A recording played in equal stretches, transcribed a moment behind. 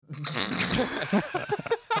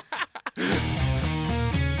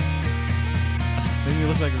Maybe you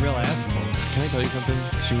look like a real asshole. Can I tell you something?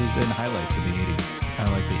 She was in highlights in the 80s. I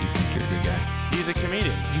like that you think you're a good guy. He's a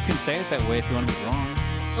comedian. You can say it that way if you want to be wrong.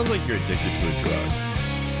 Sounds like you're addicted to a drug.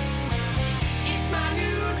 It's my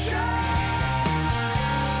new drug.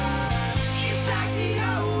 It's like the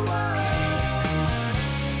old one.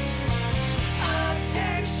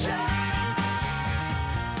 Attention.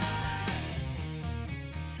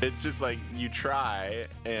 It's just like you try,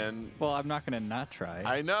 and Well, I'm not going to not try.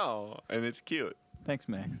 I know, and it's cute. Thanks,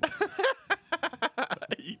 Max.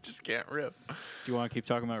 You just can't rip. Do you want to keep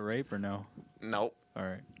talking about rape or no? Nope. All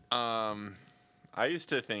right. I used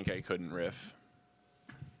to think I couldn't riff.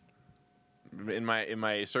 In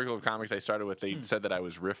my circle of comics I started with, they said that I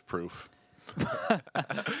was riff proof.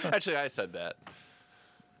 Actually, I said that.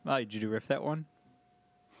 Oh, did you do riff that one?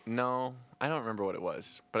 No, I don't remember what it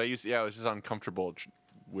was. But I was just uncomfortable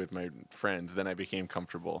with my friends. Then I became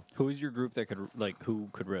comfortable. Who was your group that could, who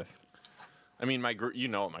could riff? I mean, my group. You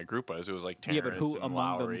know what my group was? It was like Terrence Yeah, but who and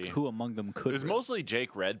among Lowry. them? Who among them could? It was riff? mostly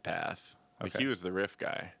Jake Redpath. Like Okay. he was the riff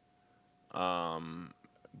guy.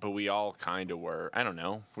 But we all kind of were. I don't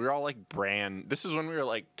know. We were all like This is when we were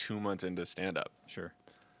like 2 months into stand up. Sure.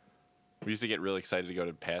 We used to get really excited to go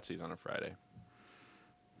to Patsy's on a Friday.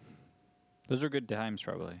 Those are good times,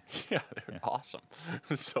 probably. Yeah, they're awesome. It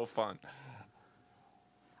was so fun.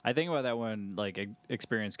 I think about that when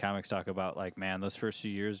experienced comics talk about man, those first few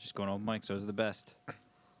years just going open mics, those are the best.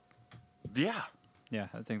 Yeah, Yeah,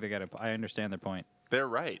 I think they got I understand their point. they're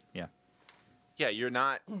right. Yeah. Yeah, you're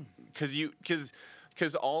not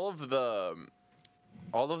because all of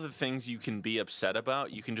the things you can be upset about,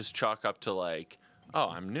 you can just chalk up to oh,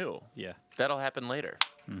 I'm new. Yeah. That'll happen later.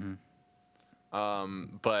 Mm-hmm.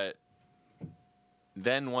 But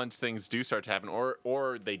then once things do start to happen,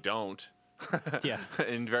 or they don't, Yeah.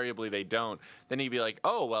 invariably they don't, then you'd be like,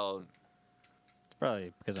 oh, well, It's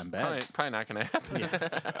probably because I'm bad. probably not going to happen.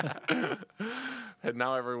 Yeah. And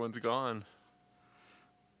now everyone's gone.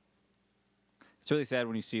 It's really sad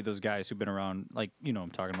when you see those guys who've been around, I'm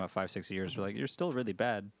talking about 5-6 years. We're you're still really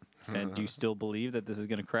bad. And do you still believe that this is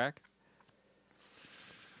going to crack?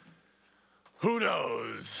 Who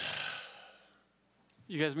knows?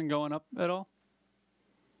 You guys been going up at all?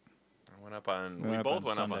 We went both up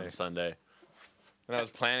went on up on Sunday. And I was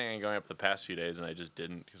planning on going up the past few days, and I just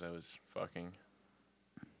didn't because I was fucking.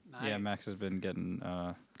 Nice. Yeah, Max has been getting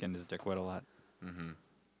his dick wet a lot. Mm-hmm.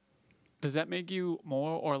 Does that make you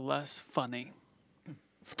more or less funny?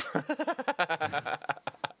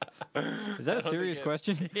 Is that a serious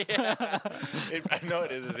question? Yeah. I know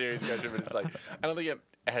it is a serious question, but it's I don't think it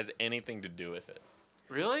has anything to do with it.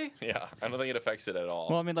 Really? Yeah, I don't think it affects it at all.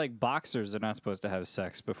 Well, I mean, boxers are not supposed to have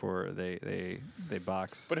sex before they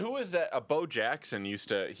box. But who was that? Bo Jackson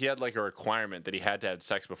he had a requirement that he had to have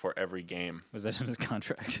sex before every game. Was that in his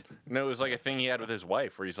contract? No, it was a thing he had with his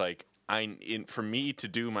wife where he's for me to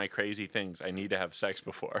do my crazy things, I need to have sex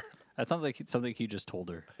before. That sounds like something he just told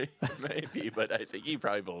her. Maybe, but I think he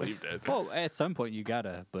probably believed it. Well, at some point you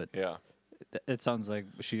gotta, but Yeah. it sounds like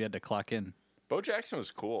she had to clock in. Bo Jackson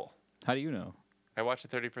was cool. How do you know? I watched the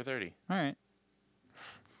 30 for 30. All right.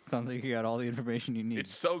 Sounds like you got all the information you need.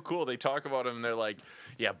 It's so cool. They talk about him and they're like,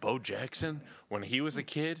 yeah, Bo Jackson, when he was a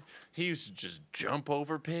kid, he used to just jump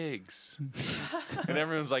over pigs. And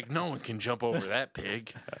everyone's like, no one can jump over that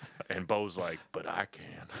pig. And Bo's like, but I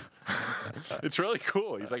can. It's really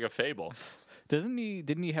cool. He's like a fable. Didn't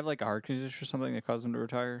he have a heart condition or something that caused him to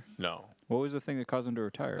retire? No. What was the thing that caused him to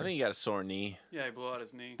retire? I think he got a sore knee. Yeah, he blew out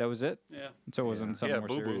his knee. that was it? Yeah. So it wasn't something more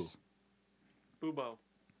boo-boo. serious? Boobo.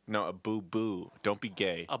 No, a boo-boo. Don't be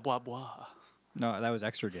gay. A bois bois. No, that was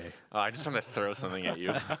extra gay. Oh, I just want to throw something at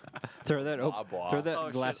you. Throw that Blah, blah. throw that Oh,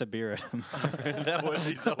 glass shit. of beer at him. That would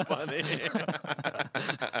be so funny.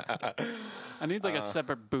 I need a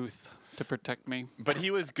separate booth to protect me. But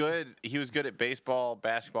he was good. He was good at baseball,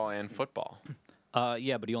 basketball, and football.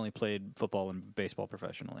 Yeah, but he only played football and baseball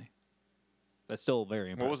professionally. That's still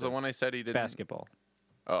very impressive. What was the one I said he did? Basketball.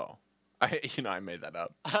 Oh. I made that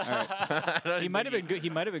up. All right. He might have been good. He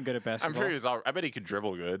might have been good at I'm basketball. sure he was. I bet he could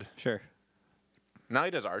dribble good. Sure. Now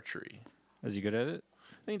he does archery. Is he good at it?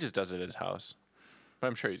 I think he just does it at his house. But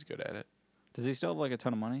I'm sure he's good at it. Does he still have a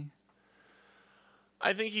ton of money?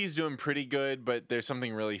 I think he's doing pretty good, but there's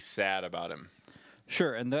something really sad about him.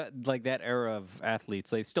 Sure, and that era of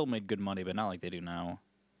athletes, they still made good money, but not like they do now.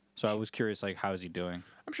 So I was curious, how is he doing?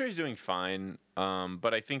 I'm sure he's doing fine,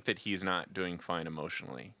 but I think that he's not doing fine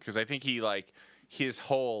emotionally. Because I think his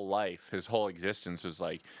whole life, his whole existence was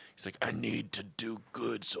he's like, I need to do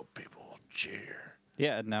good so people will cheer.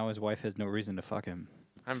 Yeah, and now his wife has no reason to fuck him.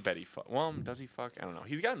 I bet he fuck. Well, does he fuck? I don't know.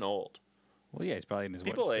 He's gotten old. Well, yeah, he's probably in his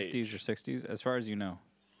People 50s age. or 60s, as far as you know.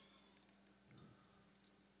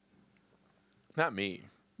 Not me.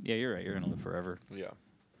 Yeah, you're right. You're gonna live forever. Yeah.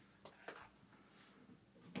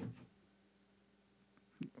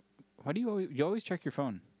 Why do you always check your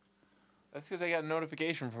phone? That's because I got a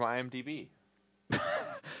notification from IMDb.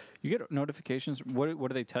 You get notifications. What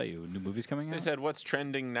do they tell you? New movies coming They out? said, "What's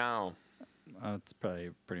trending now?" It's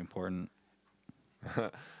probably pretty important.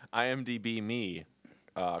 IMDb me,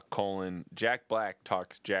 Jack Black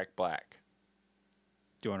talks Jack Black.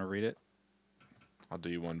 Do you want to read it? I'll do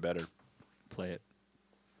you one better. Play it.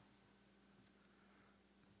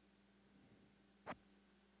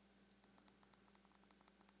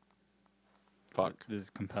 Fuck. This is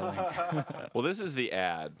compelling. Well, this is the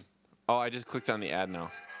ad. Oh, I just clicked on the ad now.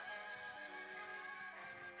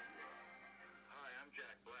 Hi, I'm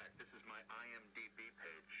Jack Black. This is my IMDb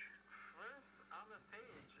page. First, on this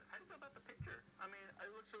page, how do you feel about the picture? I mean,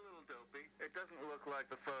 it looks a little dopey. It doesn't look like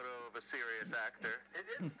the photo of a serious actor. It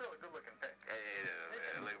is still a good-looking pic.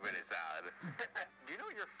 It looks pretty solid. Do you know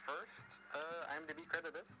what your first IMDb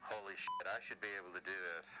credit is? Holy shit, I should be able to do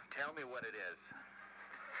this. Tell me what it is.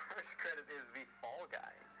 First credit is the Fall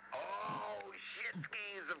Guy. Oh, shit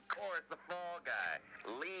skis, of course, the Fall Guy.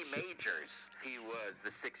 Lee Majors. He was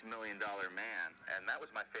the $6 million man, and that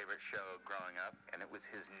was my favorite show growing up, and it was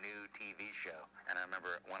his new TV show. And I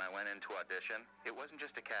remember when I went into audition, it wasn't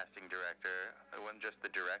just a casting director, it wasn't just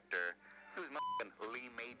the director, it was Lee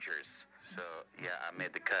Majors. So, yeah, I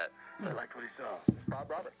made the cut. I liked what he saw. Bob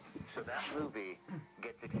Roberts. So that movie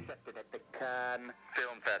gets accepted at the Cannes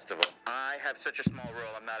Film Festival. I have such a small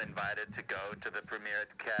role, I'm not invited to go to the premiere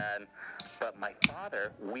at Cannes. But my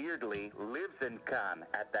father, weirdly, lives in Cannes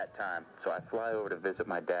at that time. So I fly over to visit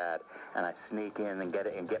my dad, and I sneak in and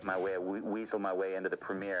get my way, weasel my way into the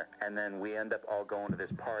premiere. And then we end up all going to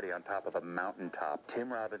this party on top of a mountaintop.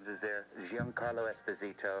 Tim Robbins is there, Giancarlo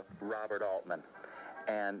Esposito, Robert Altman.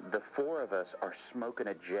 And the four of us are smoking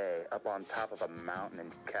a J up on top of a mountain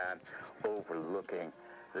in Cannes, overlooking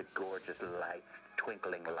the gorgeous lights,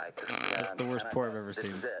 twinkling lights of Cannes. That's the worst And I pour I've thought, ever this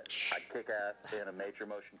seen. is it. I kick ass in a major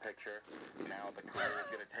motion picture. Now the career was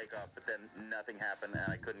going to take off, but then nothing happened,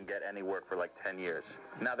 and I couldn't get any work for like 10 years.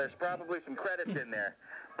 Now there's probably some credits in there,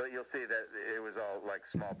 but you'll see that it was all like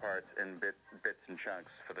small parts and bits and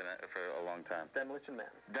chunks for a long time. Demolition Man.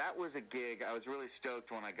 That was a gig. I was really stoked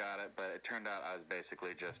when I got it, but it turned out I was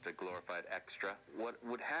basically just a glorified extra. What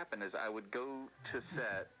would happen is I would go to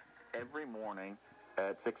set every morning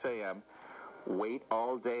at 6 a.m., wait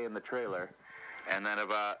all day in the trailer, and then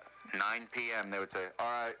about 9 p.m. they would say, all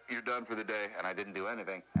right, you're done for the day, and I didn't do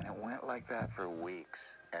anything. And it went like that for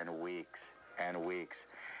weeks and weeks and weeks.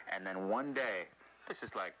 And then one day, this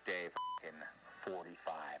is like day fucking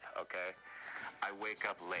 45, okay? I wake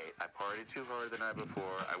up late. I partied too hard the night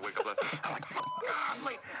before. I wake up late. I'm like, fuck, God, I'm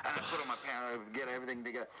late. And I put on my pants, I get everything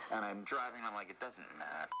together, and I'm driving. I'm like, it doesn't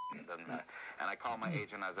matter. It doesn't matter. And I call my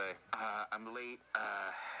agent. I say, I'm late,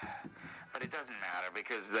 but it doesn't matter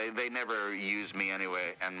because they never use me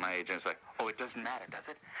anyway. And my agent's like, oh, it doesn't matter, does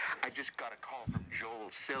it? I just got a call from Joel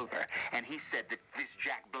Silver, and he said that this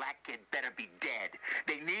Jack Black kid better be dead.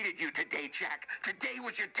 They needed you today, Jack. Today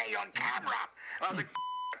was your day on camera. I was like,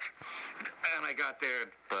 and I got there,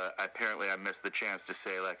 but apparently I missed the chance to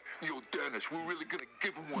say, like, yo, Dennis, we're really gonna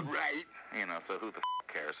give him one, right? You know, so who the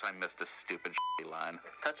cares? I missed a stupid line.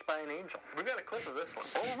 Touched by an Angel. We've got a clip of this one.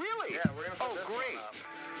 Oh, really? Yeah, we're gonna put this great. One up.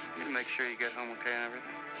 You make sure you get home okay and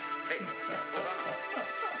everything. Hey, hold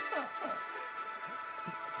on.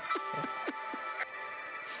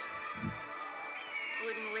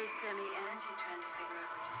 Wouldn't waste any energy trying to figure out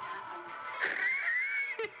what just happened.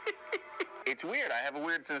 It's weird. I have a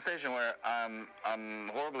weird sensation where I'm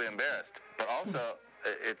horribly embarrassed, but also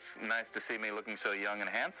it's nice to see me looking so young and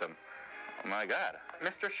handsome. Oh my God.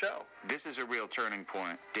 Mr. Show. This is a real turning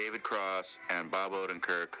point. David Cross and Bob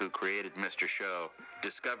Odenkirk, who created Mr. Show,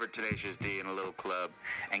 discovered Tenacious D in a little club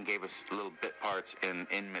and gave us little bit parts in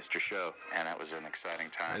Mr. Show, and that was an exciting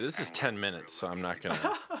time. This is 10 minutes, so I'm not going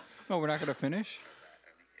to... Oh, we're not going to finish?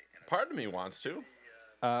 Part of me wants to.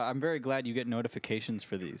 I'm very glad you get notifications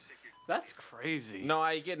for these. That's crazy. No,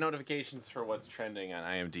 I get notifications for what's trending on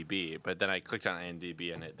IMDb, but then I clicked on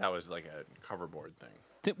IMDb, and that was like a coverboard thing.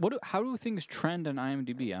 How do things trend on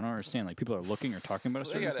IMDb? I don't understand. Like, people are looking or talking about a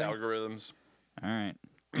They certain got thing? algorithms. All right.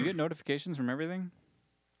 Do you get notifications from everything?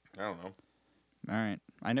 I don't know. All right.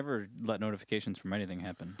 I never let notifications from anything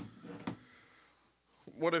happen.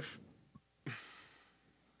 What if...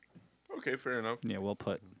 Okay, fair enough. Yeah, well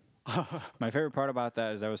put. My favorite part about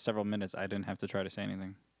that is that was several minutes I didn't have to try to say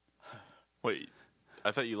anything. Wait,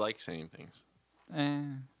 I thought you liked saying things.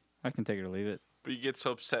 I can take it or leave it. But you get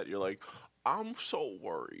so upset, you're like, I'm so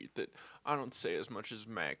worried that I don't say as much as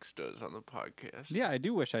Max does on the podcast. Yeah, I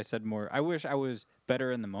do wish I said more. I wish I was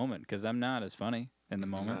better in the moment because I'm not as funny in the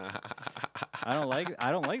moment. I don't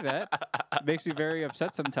like that. It makes me very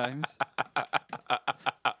upset sometimes.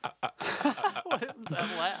 What is that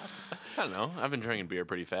laugh? I don't know. I've been drinking beer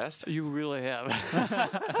pretty fast. You really have.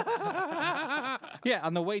 Yeah,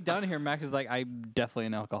 on the way down here, Max is like, I'm definitely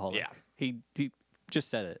an alcoholic. Yeah. He just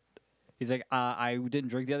said it. He's like, I didn't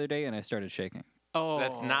drink the other day and I started shaking. Oh,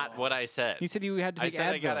 That's not what I said. He said you had to I take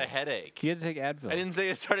said Advil. I got a headache. He had to take Advil. I didn't say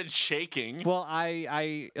I started shaking. Well,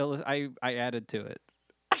 I added to it.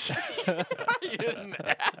 You didn't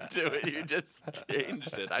add to it. You just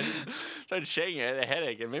changed it. I didn't started shaking. I had a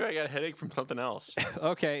headache, and maybe I got a headache from something else.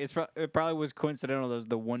 Okay, it probably was coincidental. That was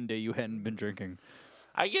the one day you hadn't been drinking.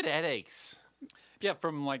 I get headaches. yeah,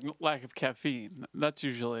 from like lack of caffeine. That's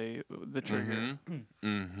usually the trigger.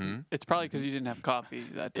 Mm-hmm. It's probably because you didn't have coffee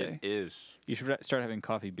that day. It is. You should start having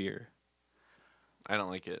coffee beer. I don't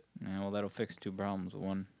like it. Yeah, well, that'll fix two problems with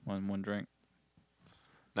one drink.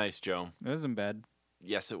 Nice, Joe. It wasn't bad.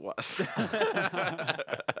 Yes, it was.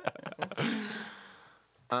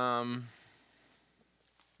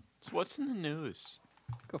 So what's in the news?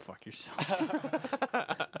 Go fuck yourself.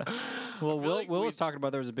 Well, like Will was talking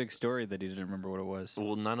about there was a big story that he didn't remember what it was.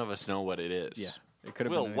 Well, none of us know what it is. Yeah, it could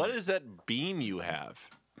have Will, been. what is that beam you have?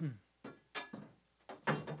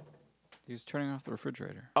 He was turning off the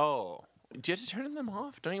refrigerator. Oh, do you have to turn them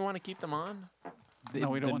off? Don't you want to keep them on? No,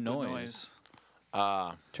 we don't the want the noise.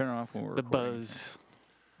 noise. Turn it off when we're The recording. buzz.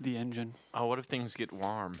 The engine. Oh, what if things get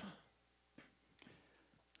warm?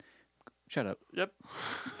 Shut up. Yep.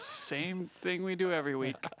 Same thing we do every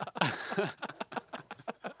week.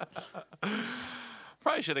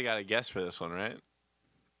 Probably should have got a guess for this one, right?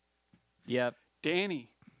 Yep. Danny.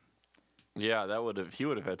 Yeah, that would have. He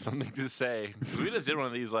would have had something to say. 'Cause we just did one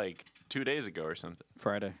of these like 2 days ago or something.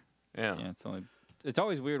 Friday. Yeah. Yeah, it's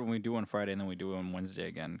always weird when we do one Friday and then we do it on Wednesday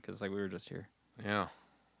again because like we were just here. Yeah.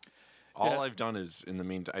 All Yeah. I've done is in the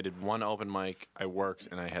meantime, I did one open mic, I worked,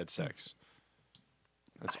 and I had sex.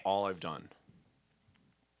 That's all I've done.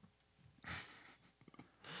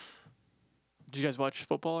 Did you guys watch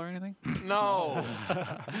football or anything? No.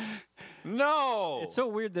 No. It's so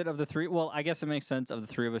weird that of the three, well, I guess it makes sense of the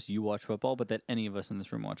three of us, you watch football, but that any of us in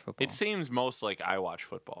this room watch football. It seems most like I watch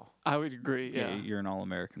football. I would agree. yeah, Yeah. you're an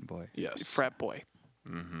all-American boy. Yes. Frat boy.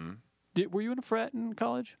 Mm-hmm. Were you in a frat in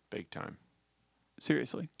college? Big time.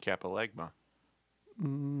 Seriously. Kappa Legma.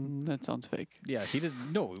 That sounds fake. Yeah, he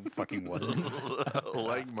doesn't. No, he fucking wasn't.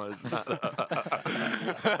 Legma's not.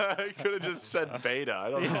 I could have just said beta. I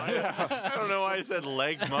don't know. I don't know why I said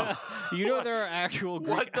legma. You know there are actual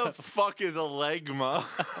Greek What the fuck is a legma?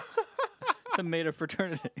 It's a made-up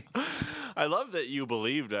fraternity. I love that you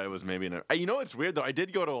believed I was maybe in a. You know what's weird though? I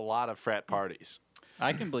did go to a lot of frat parties.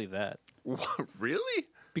 I can believe that. What, really?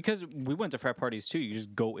 Because we went to frat parties too. You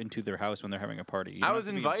just go into their house when they're having a party. You I don't was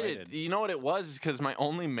have to be invited. You know what it was? Is because my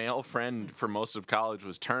only male friend for most of college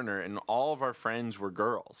was Turner, and all of our friends were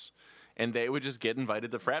girls. And they would just get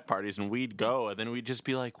invited to frat parties, and we'd go, and then we'd just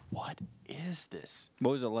be like, what is this?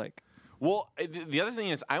 What was it like? Well, the other thing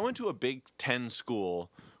is, I went to a Big Ten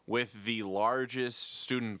school with the largest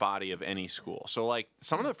student body of any school. So, like,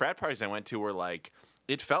 some of the frat parties I went to were like,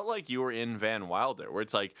 it felt like you were in Van Wilder, where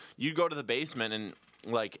it's like, you'd go to the basement and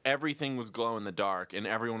like everything was glow in the dark and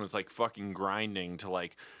everyone was like fucking grinding to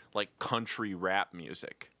like country rap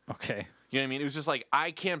music. Okay. You know what I mean? It was just like, I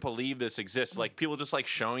can't believe this exists. Like people just like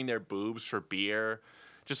showing their boobs for beer.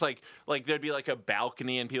 Just like there'd be like a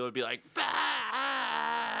balcony and people would be like,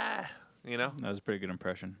 bah! You know? That was a pretty good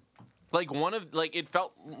impression. Like one of like it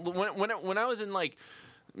felt when I was in like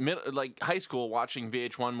high school watching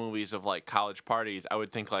VH1 movies of like college parties, I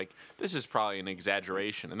would think like this is probably an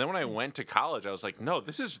exaggeration. And then when I went to college, I was like, no,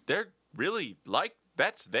 they're really like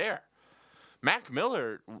that's there. Mac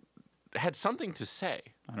Miller had something to say.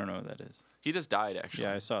 I don't know what that is. He just died actually.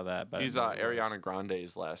 Yeah, I saw that. But I He's didn't know what it was. Ariana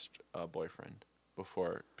Grande's last boyfriend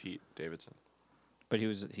before Pete Davidson. But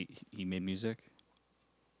he made music.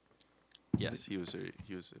 Yes, he was a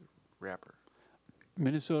rapper.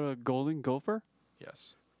 Minnesota Golden Gopher?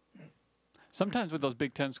 Yes. Sometimes with those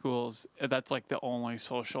Big Ten schools, that's like the only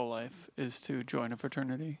social life is to join a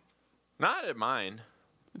fraternity. Not at mine.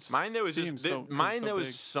 Mine there was Seems just so- mine so there was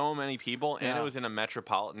big. so many people and Yeah. it was in a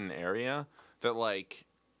metropolitan area that like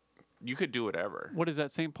you could do whatever. What is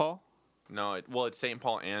that, St. Paul? No, it's St.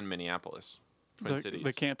 Paul and Minneapolis, Twin Cities.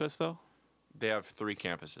 The campus, though? They have 3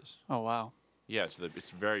 campuses. Oh, wow. Yeah, it's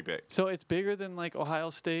very big. So it's bigger than like Ohio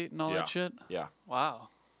State and all Yeah. that shit? Yeah, Wow.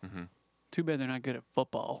 Too bad they're not good at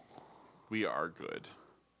football. we are good.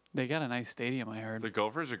 They got a nice stadium, I heard. The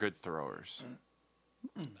Gophers are good throwers.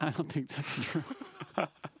 I don't think that's true.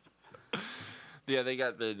 Yeah, they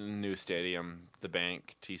got the new stadium, the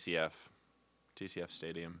bank, TCF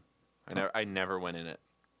Stadium. I never went in it.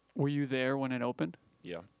 Were you there when it opened?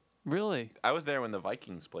 Yeah. Really? I was there when the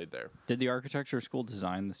Vikings played there. Did the architecture school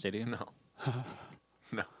design the stadium? No.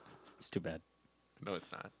 No. It's too bad. No,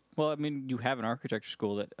 it's not. Well, I mean, you have an architecture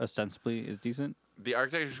school that ostensibly is decent. The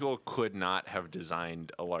architecture school could not have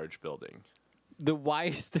designed a large building. Why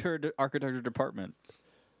is there an architecture department?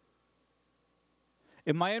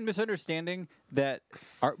 Am I misunderstanding that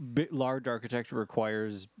large architecture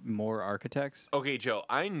requires more architects? Okay, Joe,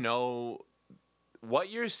 I know what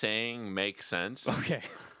you're saying makes sense. Okay.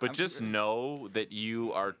 But just know that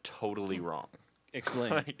you are totally wrong.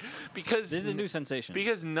 Explain. Because This is a new sensation.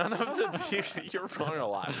 Because none of the people, you're wrong a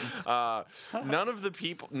lot. None of the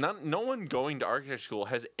people, no one going to architecture school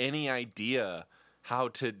has any idea how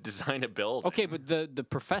to design a building. Okay, but the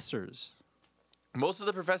professors, most of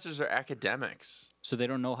the professors are academics. so they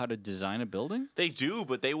don't know how to design a building? They do,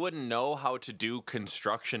 but they wouldn't know how to do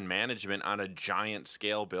construction management on a giant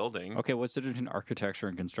scale building. Okay, what's the difference between architecture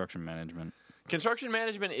and construction management? Construction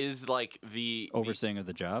management is like Overseeing of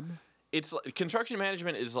the job? construction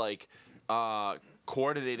management is like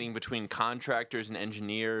coordinating between contractors and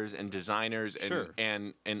engineers and designers and, Sure.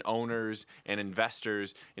 and owners and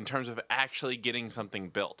investors in terms of actually getting something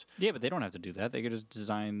built. Yeah, but they don't have to do that. They could just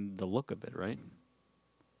design the look of it, right?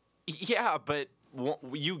 Yeah, but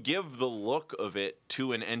you give the look of it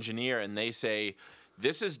to an engineer and they say,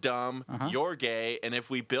 this is dumb, you're gay, and if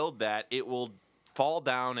we build that, it will fall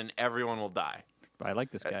down and everyone will die. I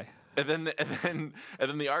like this guy. And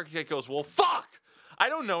then the architect goes, well, fuck! I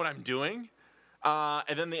don't know what I'm doing.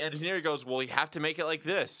 And then the engineer goes, well, you have to make it like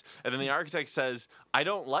this. And then the architect says, I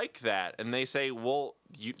don't like that. And they say, well,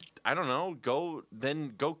 I don't know,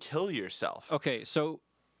 go kill yourself. Okay, so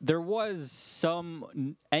there was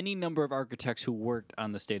any number of architects who worked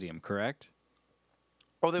on the stadium, correct?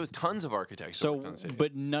 Oh, there was tons of architects. who worked on the stadium.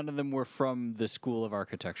 But none of them were from the School of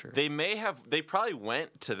Architecture. They probably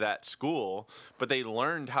went to that school, but they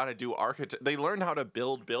learned how to do they learned how to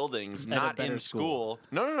build buildings, not better in school.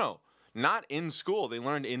 No. Not in school. They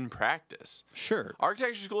learned in practice. Sure.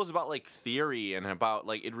 Architecture school is about like theory and about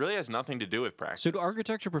like it really has nothing to do with practice. So do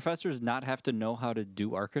architecture professors not have to know how to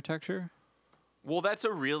do architecture? Well, that's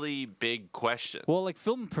a really big question. Well, like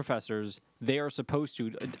film professors, they are supposed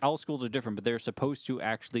to, all schools are different, but they're supposed to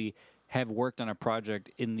actually have worked on a project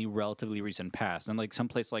in the relatively recent past. And like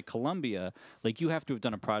someplace like Columbia, like you have to have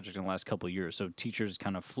done a project in the last couple of years. So teachers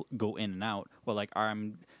kind of go in and out. Well, like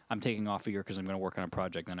I'm taking off a year because I'm going to work on a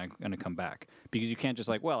project, then I'm going to come back. Because you can't just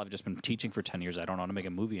like, well, I've just been teaching for 10 years. I don't know how to make a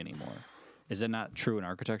movie anymore. Is that not true in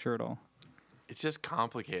architecture at all? It's just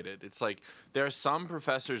complicated. It's like there are some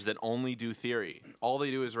professors that only do theory. All they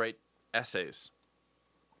do is write essays.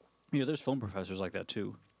 You know, there's film professors like that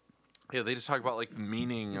too. Yeah, they just talk about like the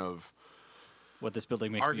meaning of What this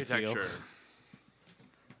building makes me feel. architecture.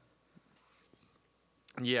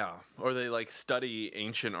 Yeah, or they like study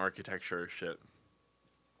ancient architecture shit.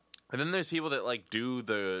 And then there's people that like do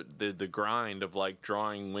the grind of like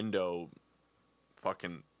drawing window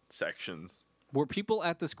fucking sections. Were people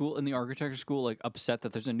at the school, in the architecture school, like upset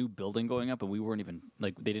that there's a new building going up and we weren't even,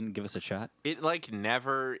 like, they didn't give us a shot? It like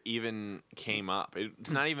never even came up.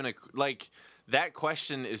 It's not even like that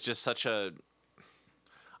question is just such a.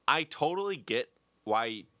 I totally get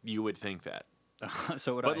why you would think that.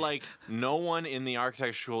 So would But I. like no one in the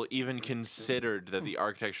architecture school even considered that the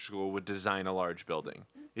architecture school would design a large building.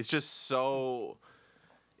 It's just so.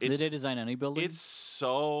 Did they design any building? It's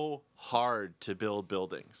so hard to build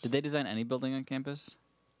buildings. Did they design any building on campus?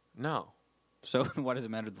 No. So why does it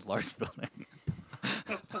matter the large building?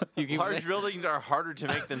 You keep Large saying- buildings are harder to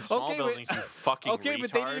make than small Okay, but- buildings, you fucking Okay, retard.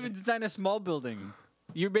 but they didn't even design a small building.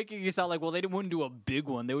 You're making it sound like, well, wouldn't do a big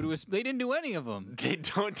one. They didn't do any of them. They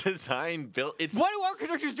don't design It's What do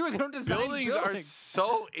architects do? They don't design buildings are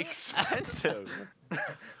so expensive.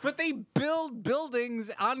 But they build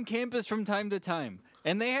buildings on campus from time to time.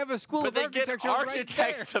 And they have a school But of they get architecture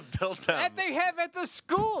architects right to build them. there. And they have at the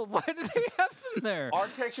school. Why do they have them there?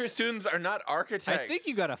 Architecture students are not architects. I think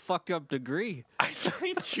you got a fucked up degree. I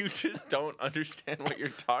think you just don't understand what you're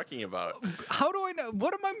talking about. How do I know?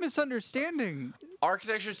 What am I misunderstanding?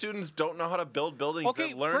 Architecture students don't know how to build buildings. Okay,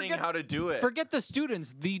 They're learning forget- how to do it. Forget the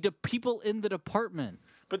students, the people in the department.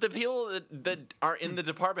 But the people that are in the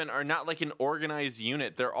department are not like an organized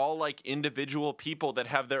unit. They're all like individual people that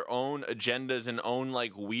have their own agendas and own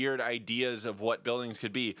like weird ideas of what buildings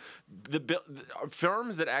could be. The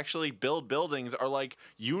firms that actually build buildings are like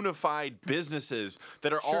unified businesses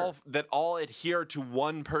that are all adhere to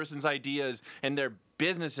one person's ideas and their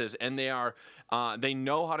businesses, and they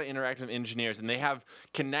know how to interact with engineers, and they have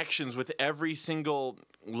connections with every single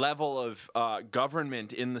level of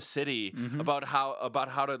government in the city about how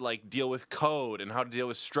to like deal with code and how to deal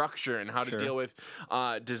with structure and how to deal with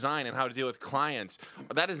design and how to deal with clients.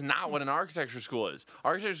 That is not what an architecture school is.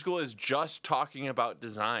 Architecture school is just talking about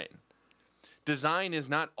design. Design is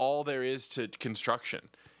not all there is to construction.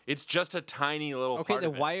 It's just a tiny little part then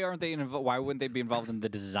of it. why wouldn't they be involved in the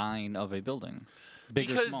design of a building? Big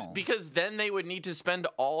or small? Because then they would need to spend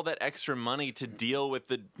all that extra money to deal with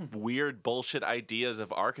the weird bullshit ideas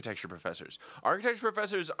of architecture professors. Architecture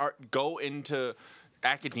professors go into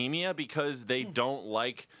academia because they don't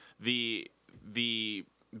like the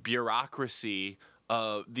bureaucracy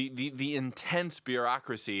of the intense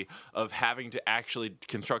bureaucracy of having to actually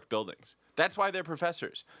construct buildings. That's why they're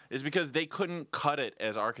professors, is because they couldn't cut it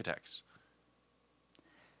as architects.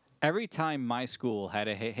 Every time my school had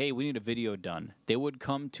hey, we need a video done, they would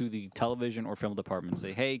come to the television or film department and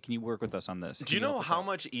say, hey, can you work with us on this? Do you know how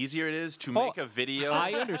much easier it is to make a video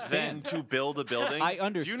than to build a building? I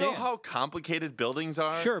understand. Do you know how complicated buildings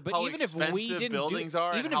are? Sure, but how even if we expensive didn't buildings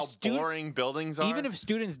are even and if how boring buildings are? Even if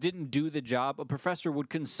students didn't do the job, a professor would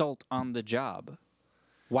consult on the job.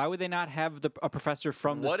 Why would they not have a professor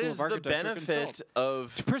from the what School is of the Architecture benefit consult?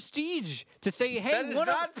 of Prestige to say, hey, that is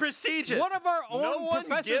not prestigious. One of our own no one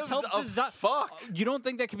professors gives helped a design. fuck. You don't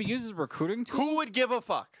think that could be used as a recruiting tool? Who would give a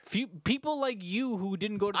fuck? People like you who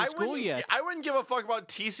didn't go to the school yet. I wouldn't give a fuck about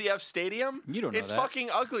TCF Stadium. You don't know it's that. fucking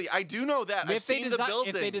ugly. I do know that. I've seen the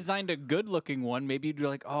building. If they designed a good-looking one, maybe you'd be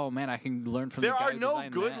like, oh man, I can learn from the there guy are who no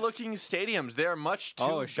designed good-looking stadiums. They are much too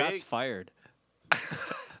Oh, big. shots fired.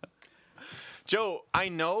 Joe, I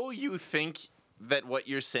know you think that what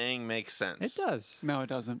you're saying makes sense. It does. No, it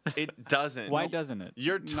doesn't. It doesn't. Why doesn't it?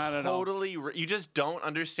 You're Not at all. totally. You just don't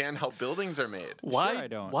understand how buildings are made. Why I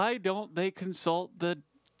don't. Why don't they consult the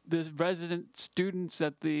resident students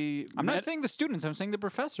at the? I'm not saying the students. I'm saying the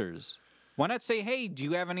professors. Why not say, hey, do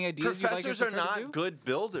you have any ideas? Professors you'd like us are to try to do? not good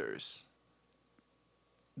builders.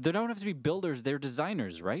 They don't have to be builders. They're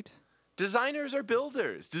designers, right? Designers are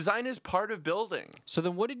builders. Design is part of building. So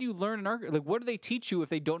then what did you learn in like what do they teach you if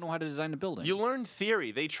they don't know how to design a building? You learn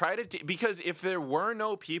theory. They try to because if there were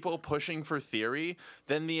no people pushing for theory,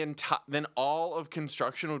 then then all of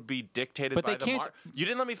construction would be dictated But by they the can't- market. You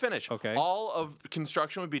didn't let me finish. Okay. All of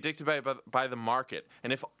construction would be dictated by the market.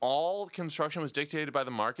 And if all construction was dictated by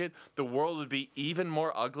the market, the world would be even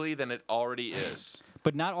more ugly than it already is.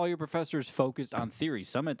 But not all your professors focused on theory.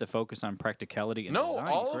 Some had to focus on practicality and No, design,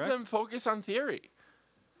 all correct? of them focus on theory.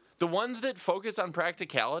 The ones that focus on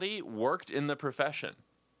practicality worked in the profession.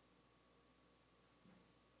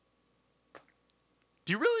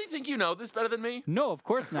 Do you really think you know this better than me? No, of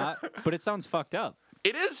course not. But it sounds fucked up.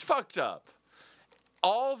 It is fucked up.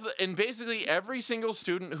 And basically every single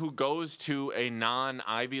student who goes to a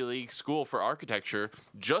non-Ivy League school for architecture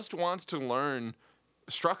just wants to learn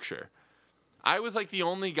structure. I was like the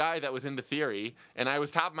only guy that was into theory, and I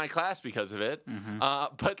was top of my class because of it.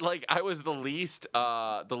 But like I was the least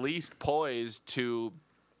poised to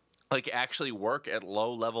like actually work at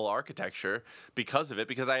low level architecture because of it,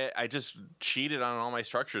 because I just cheated on all my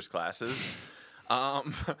structures classes.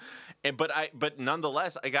 But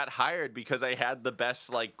nonetheless, I got hired because I had the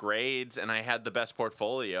best like grades and I had the best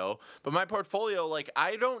portfolio. But my portfolio, like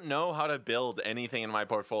I don't know how to build anything in my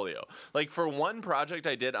portfolio. Like for one project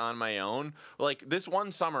I did on my own, like this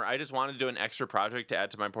one summer, I just wanted to do an extra project to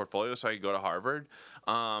add to my portfolio so I could go to Harvard.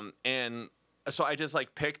 And so I just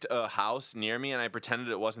like picked a house near me and I pretended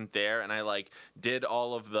it wasn't there, and I like did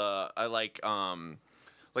all of the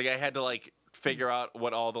I had to like figure out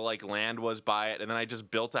what all the like land was by it, and then I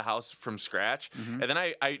just built a house from scratch. And then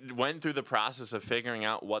I went through the process of figuring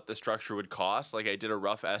out what the structure would cost. Like I did a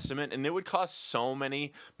rough estimate, and it would cost so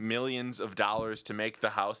many millions of dollars to make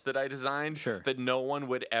the house that I designed that no one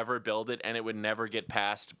would ever build it, and it would never get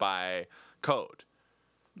passed by code.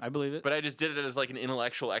 I believe it. But I just did it as like an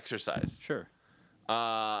intellectual exercise. Sure.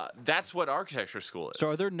 That's what architecture school is. So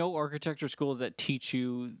are there no architecture schools that teach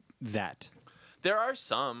you that? There are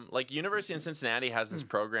some. Like University of Cincinnati has this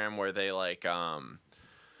program where they like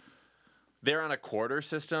they're on a quarter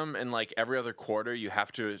system, and like every other quarter you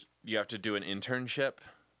have to do an internship.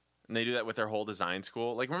 And they do that with their whole design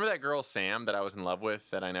school. Like, remember that girl Sam that I was in love with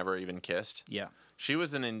that I never even kissed? Yeah. She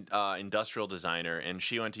was an industrial designer, and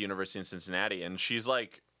she went to University in Cincinnati, and she's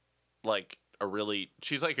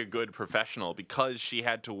she's like a good professional because she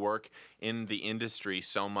had to work in the industry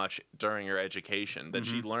so much during her education that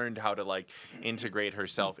she learned how to like integrate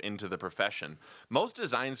herself into the profession. Most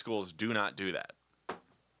design schools do not do that.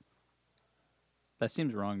 That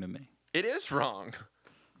seems wrong to me. It is wrong.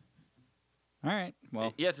 All right.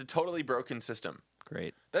 Well, Yeah, it's a totally broken system.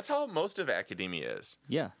 great. That's how most of academia is.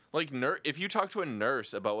 Yeah. Like, if you talk to a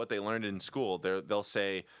nurse about what they learned in school, they'll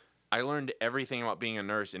say, I learned everything about being a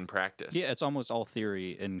nurse in practice. Yeah, it's almost all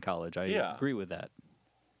theory in college. I Yeah. agree with that.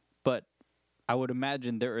 But I would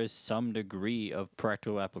imagine there is some degree of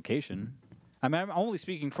practical application. I mean, I'm only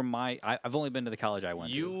speaking from I've only been to the college I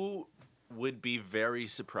went to. You would be very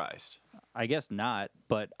surprised. I guess not,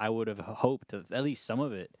 but I would have hoped that at least some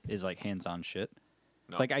of it is like hands-on shit.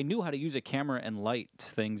 No. Like I knew how to use a camera and light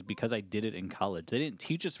things because I did it in college. They didn't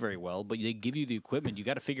teach us very well, but they give you the equipment. You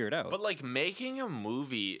got to figure it out. But like making a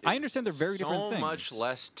movie, I understand they're very different so things. much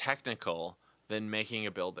less technical than making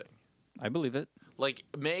a building. I believe it. Like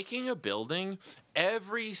making a building,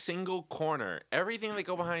 every single corner, everything that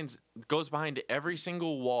goes behind every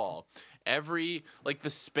single wall, every like the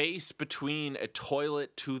space between a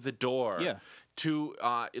toilet to the door. Yeah. To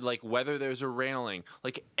like whether there's a railing,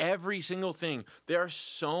 like every single thing. There are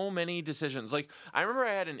so many decisions. Like I remember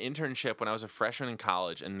I had an internship when I was a freshman in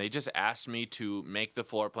college, and they just asked me to make the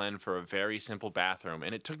floor plan for a very simple bathroom,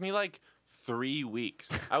 and it took me like 3 weeks.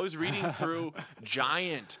 I was reading through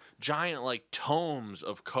giant like tomes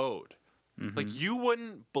of code. Like you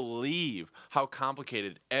wouldn't believe how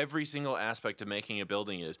complicated every single aspect of making a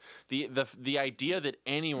building is. The idea that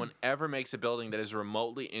anyone ever makes a building that is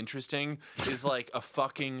remotely interesting is like a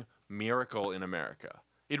fucking miracle in America.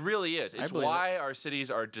 It really is. It's believe why our cities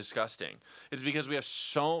are disgusting. It's because we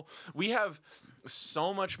have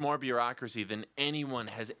so much more bureaucracy than anyone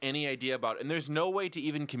has any idea about, and there's no way to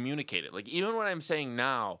even communicate it. Like even what I'm saying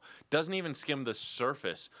now doesn't even skim the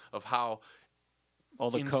surface of how All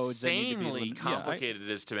the codes that need to be insanely complicated it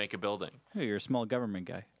is to make a building. Hey, you're a small government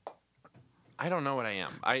guy. I don't know what I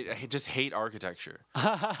am. I just hate architecture.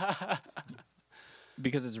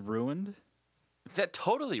 Because it's ruined? That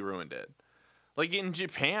totally ruined it. Like in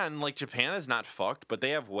Japan, Japan is not fucked, but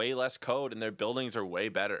they have way less code and their buildings are way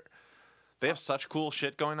better. They have such cool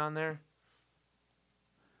shit going on there.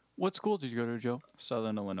 What school did you go to, Joe?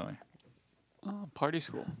 Southern Illinois. Party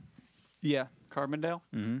school. Yeah. Carbondale?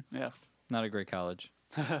 Mm-hmm. Yeah. Not a great college.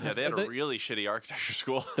 Yeah, they had a really shitty architecture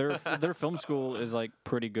school. Their film school is like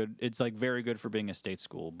pretty good. It's like very good for being a state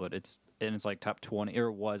school, but it's like top 20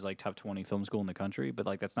 or was like top 20 film school in the country, but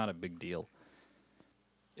like that's not a big deal.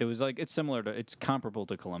 It was like it's comparable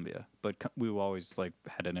to Columbia, but we always like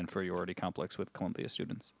had an inferiority complex with Columbia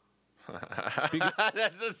students.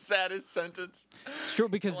 That's the saddest sentence. It's true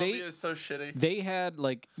because Columbia is so shitty. they had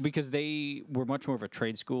because they were much more of a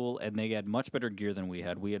trade school and they had much better gear than we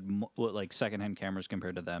had. We had like secondhand cameras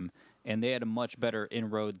compared to them, and they had a much better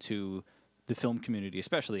inroad to the film community,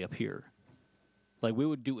 especially up here. Like we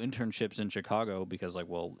would do internships in Chicago because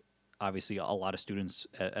obviously a lot of students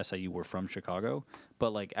at SIU were from Chicago,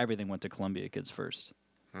 but like everything went to Columbia kids first.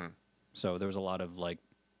 So there was a lot of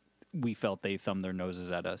we felt they thumbed their noses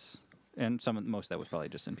at us. And most of that was probably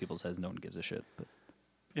just in people's heads. No one gives a shit. But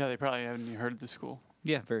Yeah, they probably haven't even heard of the school.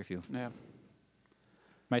 yeah, very few. Yeah.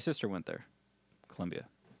 My sister went there, Columbia,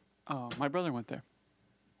 Oh, my brother went there.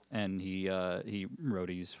 and he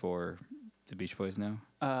roadies for the Beach Boys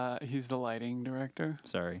now. He's the lighting director.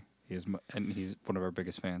 Sorry, and he's one of our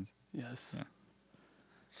biggest fans. Yes.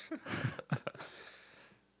 Yeah.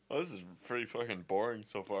 Well, this is pretty fucking boring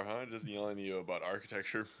so far, huh? Just yelling at you about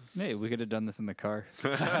architecture. Hey, we could have done this in the car.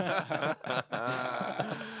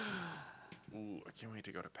 Ooh, I can't wait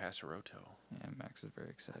to go to Paso Roto. Yeah, Max is very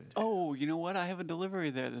excited. Oh, you know what? I have a delivery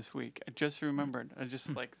there this week. I just remembered. I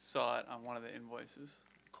just saw it on one of the invoices.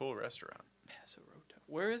 Cool restaurant. Paso Roto.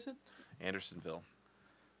 Where is it? Andersonville.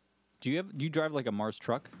 Do you drive like a Mars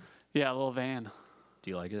truck? Yeah, a little van. Do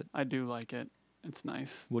you like it? I do like it. It's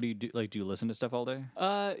nice. What do you do? Like, do you listen to stuff all day?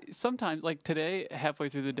 Sometimes, like today, halfway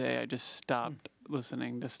through the day, I just stopped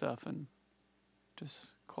listening to stuff and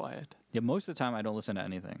just quiet. Yeah, most of the time I don't listen to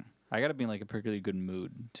anything. I got to be in like a particularly good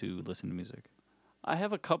mood to listen to music. I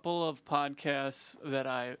have a couple of podcasts that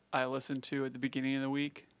I listen to at the beginning of the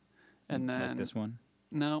week, and then Like this one.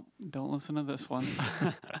 No, don't listen to this one.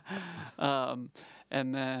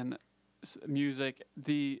 And then music,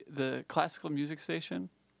 the classical music station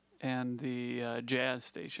and the jazz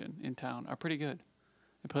station in town are pretty good.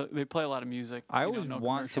 They play a lot of music. I you know, always no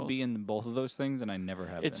want to be commercials. in both of those things, and I never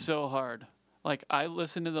have. It's been. so hard. Like I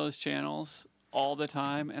listen to those channels all the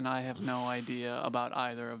time, and I have no idea about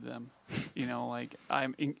either of them. You know, like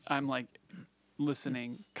I'm like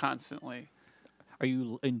listening constantly. Are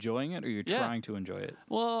you enjoying it, or you're Yeah. trying to enjoy it?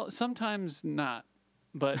 Well, sometimes not,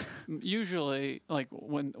 but usually, like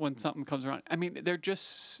when something comes around, I mean, they're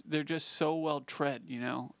just so well tread. You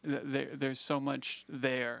know, there's so much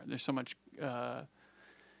there. There's so much.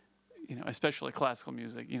 You know, especially classical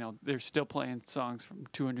music. You know, they're still playing songs from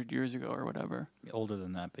 200 years ago or whatever. Older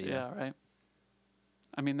than that, but Yeah, right.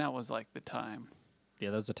 I mean, that was like the time Yeah,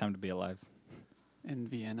 that was the time to be alive. in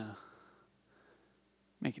Vienna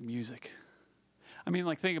making music. I mean,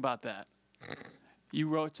 like, think about that. You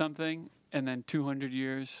wrote something, and then 200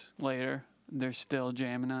 years later, they're still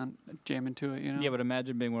jamming to it, you know? Yeah, but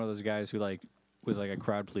imagine being one of those guys who like was like a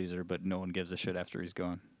crowd pleaser, but no one gives a shit after he's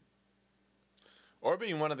gone. Or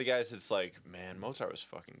being one of the guys that's like, man, Mozart was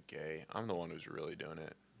fucking gay. I'm the one who's really doing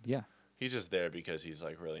it. Yeah. He's just there because he's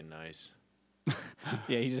like really nice.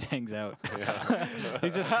 Yeah, he just hangs out. Yeah,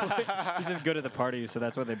 he's just good at the parties, so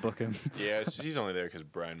that's why they book him. yeah. He's only there because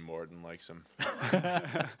Brian Morton likes him.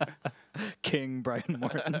 King Brian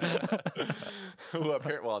Morton. Who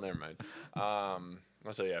apparently? Well, never mind. I'll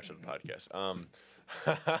tell you after the podcast.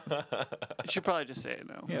 You should probably just say it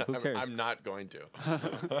now. Yeah, who cares? I'm not going to.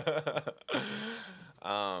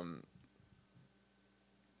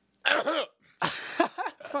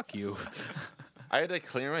 Fuck you. I had to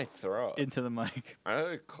clear my throat. Into the mic. I had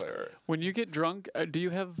to clear it. When you get drunk, do you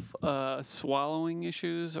have swallowing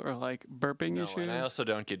issues or like burping No, issues? and I also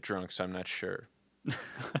don't get drunk, so I'm not sure.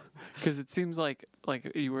 Because it seems like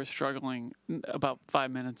you were struggling about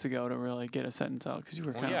 5 minutes ago to really get a sentence out because you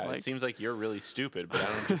were Well, kind yeah, of like it seems like you're really stupid, but I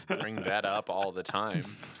don't just bring that up all the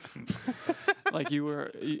time. like you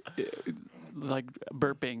were like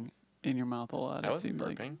burping in your mouth a lot. I it wasn't seemed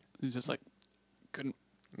like burping. you just like couldn't.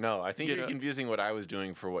 No, I think Get you're up. confusing what I was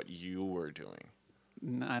doing for what you were doing.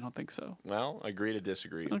 No, I don't think so. Well, agree to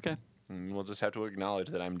disagree. Okay. And we'll just have to acknowledge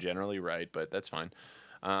that I'm generally right, but that's fine.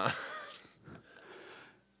 I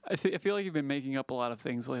feel like you've been making up a lot of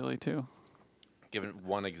things lately too. Give it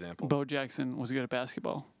one example. Bo Jackson was good at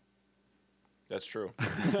basketball. That's true.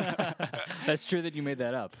 That's true that you made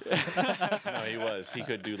that up. No, he was. He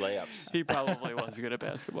could do layups. He probably was good at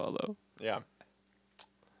basketball though. Yeah.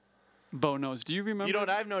 Bo knows. Do you remember? You know what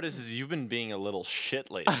I've noticed is you've been being a little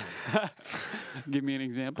shit lately. Give me an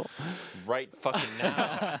example. Right fucking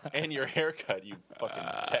now. And your haircut, you fucking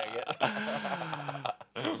faggot.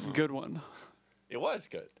 Good one. It was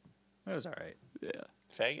good. That was all right. Yeah.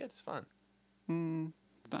 Faggot, it's fun.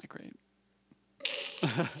 It's not great.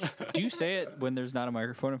 Do you say it when there's not a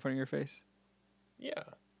microphone in front of your face? Yeah.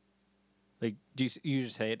 Like, you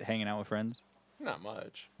just say it hanging out with friends? Not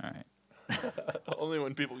much. All right. Only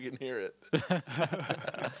when people can hear it.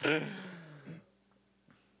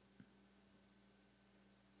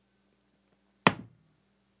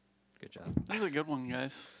 Good job. That was a good one,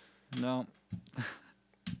 guys. No.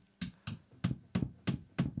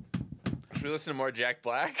 Should we listen to more Jack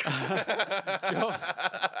Black?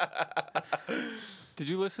 Did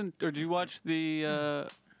you listen or did you watch the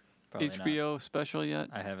Probably not. HBO special yet?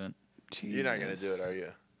 I haven't. You're not going to do it, are you?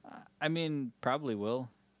 I mean, probably will.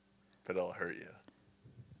 But it'll hurt you.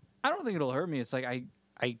 I don't think it'll hurt me. It's like I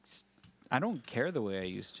don't care the way I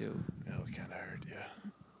used to. It'll kind of hurt you.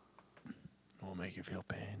 It'll make you feel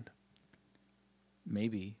pain.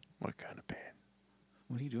 Maybe. What kind of pain?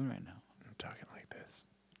 What are you doing right now? I'm talking like this.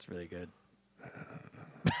 It's really good.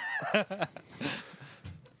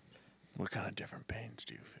 What kind of different pains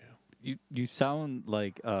do you feel? You sound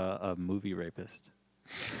like a movie rapist.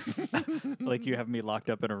 Like you have me locked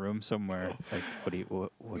up in a room somewhere. Like what do you?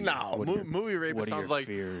 What do you- No, what are your- movie what rapist are sounds your like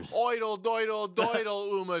fears? Doidle, doidle,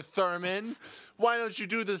 doidle, Uma Thurman. Why don't you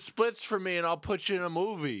do the splits for me and I'll put you in a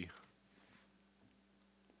movie?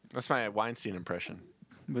 That's my Weinstein impression.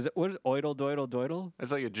 Was it what is oidle doidle doidle?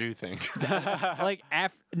 It's like a Jew thing. Like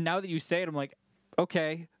now that you say it, I'm like,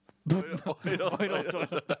 okay. Oidle,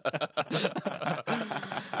 doidle.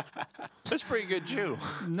 That's pretty good Jew.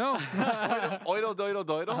 No. Oidle, doidle,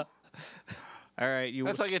 doidle. All right, you.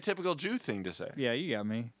 That's like a typical Jew thing to say. Yeah, you got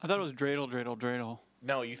me. I thought it was dreidel, dreidel, dreidel.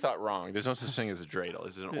 No, you thought wrong. There's no such thing as a dreidel.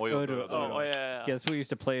 This is an oil. Oidle, Oh, oidle. yeah. Yeah, that's what we used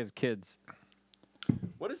to play as kids.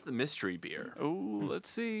 What is the mystery beer? Oh, let's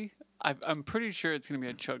see. I'm pretty sure it's gonna be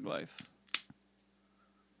a Chug Life.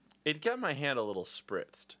 It got my hand a little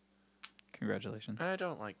spritzed. Congratulations. I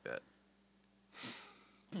don't like that.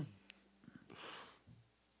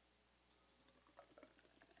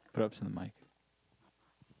 Put up to the mic.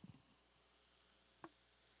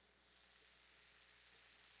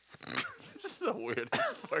 This is the weirdest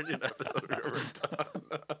fucking episode we've ever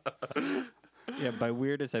done. Yeah, by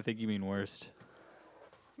weirdest, I think you mean worst.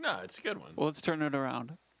 No, it's a good one. Well, let's turn it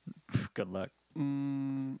around. Good luck.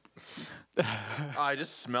 Oh, I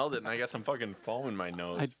just smelled it and I got some fucking foam in my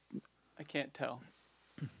nose. I can't tell.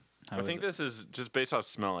 I think this is just based off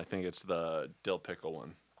smell. I think it's the dill pickle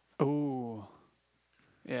one. Ooh.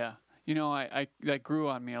 Yeah. You know, I that grew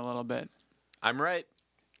on me a little bit. I'm right.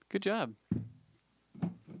 Good job.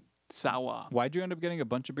 Sour. Why'd you end up getting a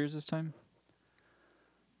bunch of beers this time?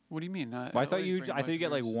 What do you mean? Well, I thought you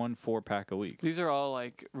get like 1 4-pack a week. These are all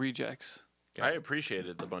like rejects. I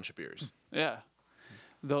appreciated the bunch of beers. Yeah.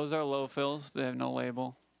 Those are low fills. They have no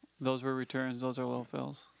label. Those were returns. Those are low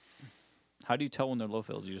fills. How do you tell when they're low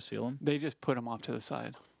fills? You just feel them? They just put them off to the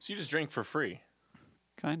side. So you just drink for free.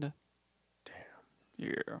 Kinda. Damn.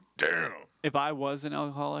 Yeah. Damn. If I was an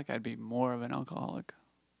alcoholic, I'd be more of an alcoholic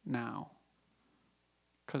now.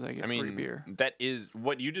 Because I get free beer. That is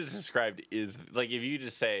what you just described. Is like if you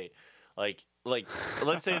just say, like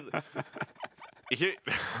let's say, here,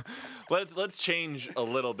 let's change a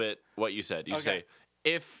little bit what you said. You say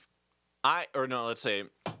let's say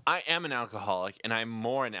I am an alcoholic and I'm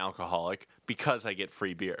more an alcoholic because I get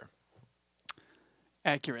free beer.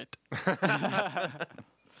 Accurate.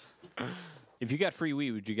 If you got free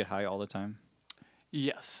weed, would you get high all the time?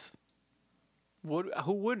 Yes.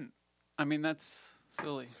 Who wouldn't? I mean, that's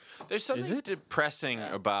silly. There's something depressing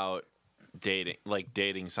about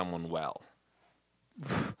dating someone well.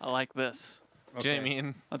 I like this. Do you know what I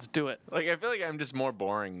mean? Let's do it. Like I feel like I'm just more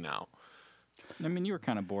boring now. I mean, you were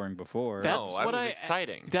kind of boring before. That's I what was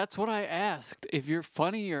exciting. That's what I asked. If you're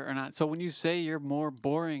funny or not. So when you say you're more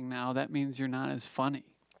boring now, that means you're not as funny.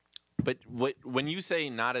 But when you say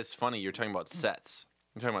not as funny, you're talking about sets.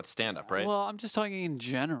 You're talking about stand-up, right? Well, I'm just talking in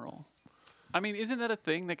general. I mean, isn't that a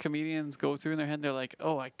thing that comedians go through in their head? They're like,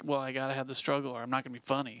 oh, I gotta have the struggle, or I'm not gonna be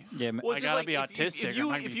funny. Yeah, Well, I it's just gotta like be autistic. If you, or I'm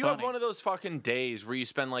not gonna be have funny. one of those fucking days where you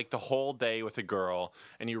spend like the whole day with a girl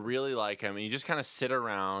and you really like him and you just kind of sit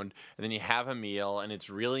around and then you have a meal and it's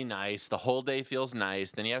really nice. The whole day feels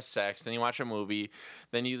nice. Then you have sex. Then you watch a movie.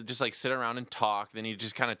 Then you just like sit around and talk. Then you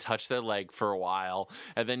just kind of touch their leg for a while.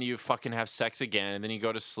 And then you fucking have sex again. And then you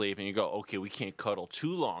go to sleep and you go, okay, we can't cuddle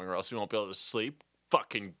too long or else we won't be able to sleep.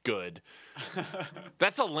 Fucking good.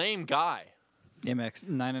 That's a lame guy. Yeah, Max,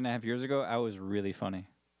 9.5 years ago, I was really funny.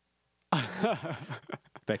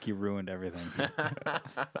 Becky ruined everything.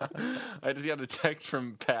 I just got a text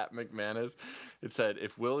from Pat McManus. It said,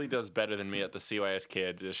 if Willie does better than me at the CYSK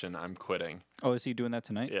edition, I'm quitting. Oh, is he doing that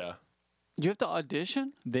tonight? Yeah. You have to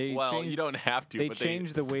audition? They Well, changed, you don't have to, They but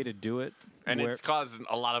changed the way to do it. and where- it's caused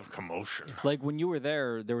a lot of commotion. like when you were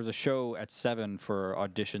there was a show at 7 for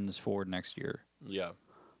auditions for next year. Yeah.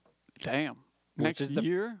 Damn. Which Next is the-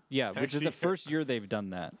 year? Yeah, which Next is the year. first year they've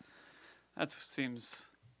done that. That seems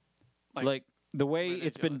Like the way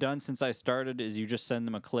it's been ridiculous. done since I started is you just send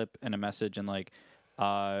them a clip and a message and like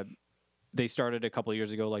they started a couple of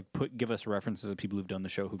years ago like give us references of people who've done the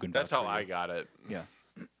show who can That's vouch how for I you. got it. Yeah.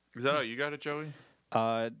 Is that how you got it, Joey?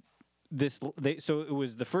 So it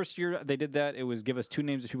was the first year they did that. It was give us 2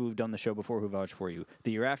 names of people who've done the show before who vouch for you.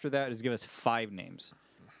 The year after that is give us 5 names.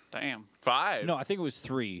 damn. 5. No, I think it was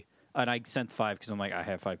 3, and I sent 5 because I'm like I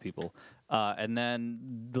have 5 people. And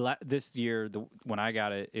then this year, when I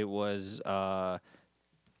got it, it was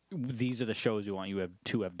these are the shows we want you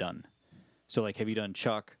to have done. So like, have you done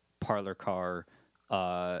Chuck, Parlor Car,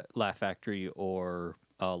 Laugh Factory, or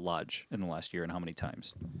Lodge in the last year, and how many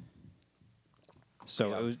times?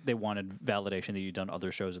 So they wanted validation that you'd done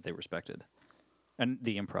other shows that they respected, and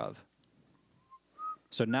the Improv.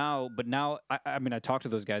 So now, I mean, I talked to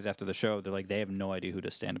those guys after the show. They're like, they have no idea who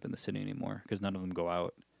to stand up in the city anymore because none of them go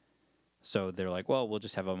out. So they're like, well, we'll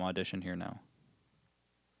just have them audition here now.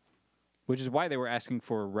 Which is why they were asking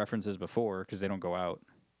for references before because they don't go out.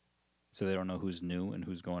 So they don't know who's new and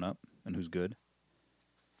who's going up and who's good.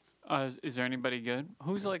 Is there anybody good?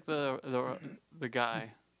 Who's like the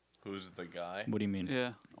guy? Who's the guy? What do you mean?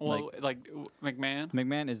 Yeah. Well, like McMahon.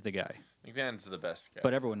 McMahon is the guy, McMahon's the best guy.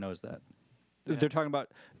 but everyone knows that. Yeah. They're talking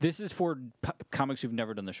about this is for comics who've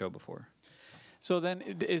never done the show before. So then,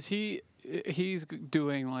 is he's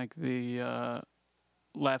doing like the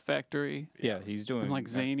Laugh Factory, Yeah, he's doing and like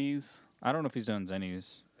Zanies? I don't know if he's done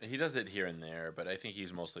Zennies. He does it here and there, but I think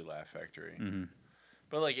he's mostly Laugh Factory. Mhm.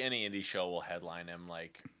 But like any indie show will headline him.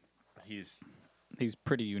 Like he's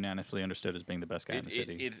Pretty unanimously understood as being the best guy in the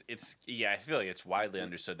city. it's I feel like it's widely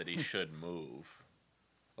understood that he should move.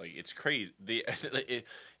 Like it's crazy.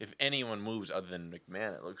 If anyone moves other than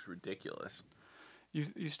McMahon, it looks ridiculous.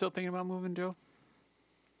 You still thinking about moving, Joe?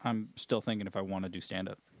 I'm still thinking if I want to do stand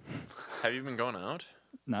up. Have you been going out?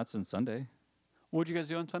 Not since Sunday. What'd you guys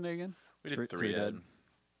do on Sunday again? We did Three three Dead. dead.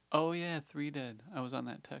 Oh yeah, 3 Dead. I was on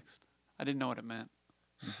that text. I didn't know what it meant.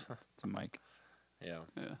 It's a mic. Yeah.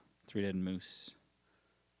 Yeah. 3 Dead Moose.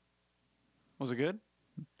 Was it good?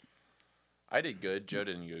 I did good. Joe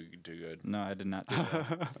didn't do good. No, I did not do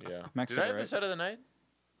that. Yeah. Max did I said have the right. set of the night?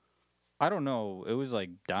 I don't know. It was like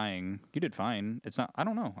dying. You did fine. It's not. I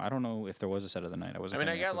don't know. I don't know if there was a set of the night. I I wasn't. mean,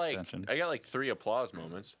 I paying got that close attention. I got like 3 applause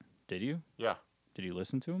moments. Did you? Yeah. Did you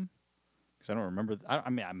listen to him? Because I don't remember. I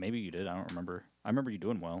mean, maybe you did. I don't remember. I remember you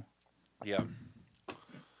doing well. Yeah.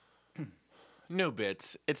 New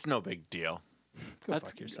bits. It's no big deal. Go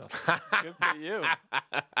That's fuck yourself. Good for you.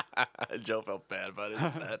 Joe felt bad about his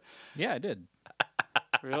set. Yeah, I did.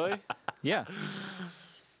 Really? Yeah.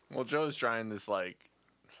 Well, Joe's trying this like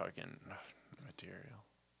fucking material.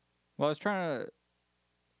 Well, I was trying to.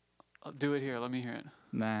 I'll do it here. Let me hear it.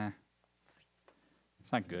 Nah.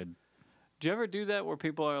 It's not good. Do you ever do that where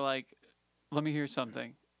people are like, "Let me hear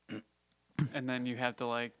something," and then you have to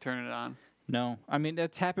like turn it on? No, I mean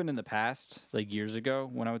that's happened in the past, like years ago,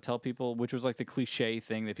 when I would tell people, which was like the cliche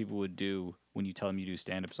thing that people would do when you tell them you do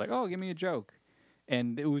stand up. It's like, oh, give me a joke,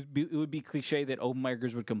 and it would be cliche that open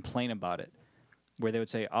micers would complain about it, where they would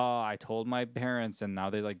say, oh, I told my parents, and now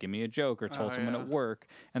they like give me a joke, or told Oh, someone yeah. at work,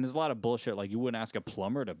 and there's a lot of bullshit. Like you wouldn't ask a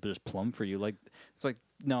plumber to just plumb for you. Like it's like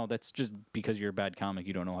no, that's just because you're a bad comic.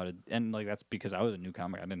 You don't know how to, and like that's because I was a new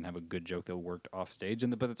comic. I didn't have a good joke that worked off stage,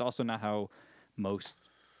 but it's also not how most.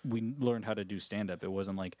 We learned how to do stand up. It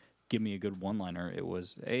wasn't like give me a good one liner. It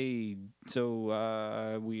was, hey,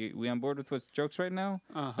 so we on board with what's jokes right now?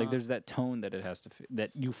 Uh-huh. Like there's that tone that it has to that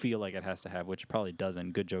you feel like it has to have, which it probably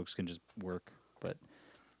doesn't. Good jokes can just work, but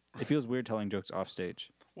it feels weird telling jokes off stage.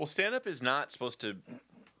 Well, stand up is not supposed to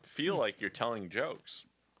feel like you're telling jokes.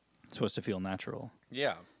 It's supposed to feel natural,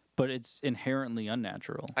 Yeah. but it's inherently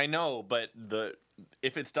unnatural. I know, but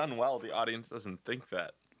if it's done well, the audience doesn't think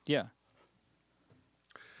that. Yeah.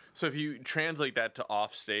 So if you translate that to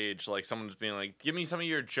off stage, like someone's being like, give me some of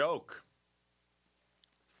your joke.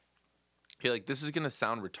 You're like, this is going to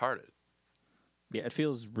sound retarded. Yeah, it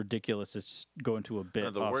feels ridiculous to just go into a bit No,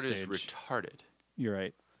 the off word is stage. retarded. You're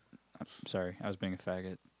right. I'm sorry. I was being a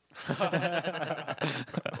faggot.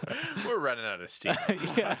 We're running out of steam.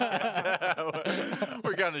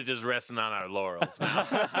 We're kind of just resting on our laurels now.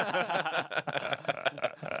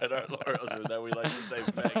 And our laurels are that we like to say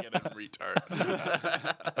faggot and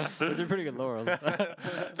retard. Those are pretty good laurels.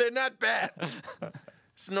 They're not bad.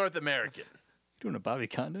 It's North American. Doing a Bobby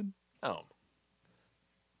Condon? Oh.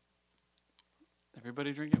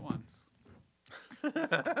 Everybody drink it once.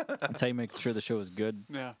 That's how you make sure the show is good.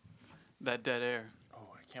 Yeah. That dead air. Oh,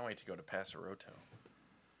 I can't wait to go to Paso Roto.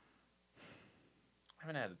 I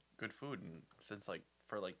haven't had good food since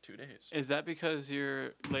for 2 days. Is that because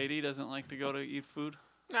your lady doesn't like to go to eat food?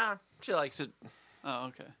 Nah, she likes it. Oh,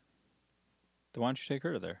 okay. Then why don't you take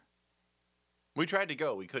her there? We tried to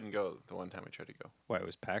go. We couldn't go the one time we tried to go. Why, it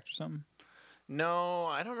was packed or something? No,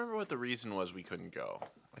 I don't remember what the reason was we couldn't go.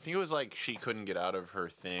 I think it was she couldn't get out of her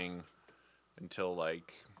thing until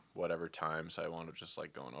whatever time, so I wound up just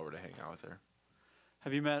going over to hang out with her.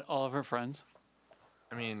 Have you met all of her friends?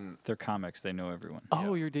 I mean, They're comics. They know everyone.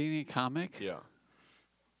 Oh, you're dating a comic? yeah.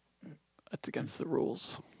 That's against the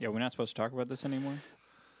rules. Yeah, we're not supposed to talk about this anymore?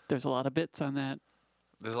 There's a lot of bits on that.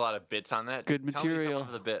 There's a lot of bits on that. Good Tell me material. some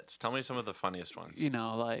of the bits. Tell me some of the funniest ones. You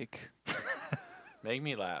know, like Make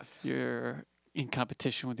me laugh. you're in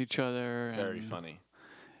competition with each other. Very and funny.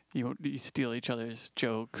 You steal each other's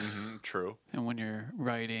jokes. True. And when you're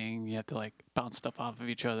writing, you have to bounce stuff off of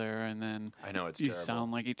each other, and then I know it's you terrible.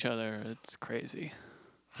 sound like each other. It's crazy.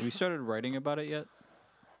 Have you started writing about it yet?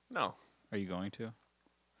 No. Are you going to?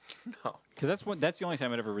 No. Because that's the only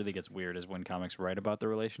time it ever really gets weird is when comics write about the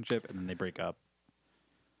relationship and then they break up.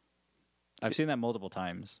 I've seen that multiple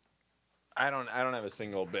times. I don't have a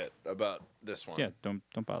single bit about this one. Yeah, don't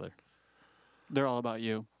bother. They're all about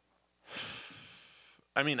you.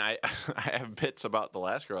 I mean, I have bits about the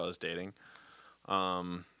last girl I was dating.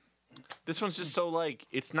 This one's just so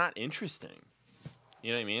it's not interesting.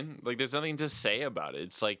 You know what I mean? There's nothing to say about it.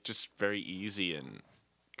 It's just very easy and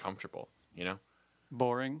comfortable. You know?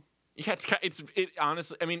 Boring. Yeah, it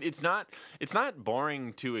honestly. I mean, it's not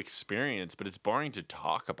boring to experience, but it's boring to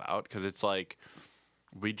talk about because it's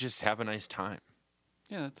we just have a nice time.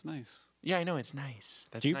 Yeah, that's nice. Yeah, I know it's nice.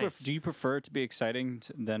 That's Do you nice. do you prefer it to be exciting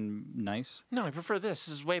than nice? No, I prefer this.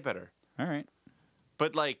 This is way better. All right.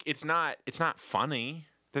 But it's not funny.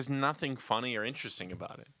 There's nothing funny or interesting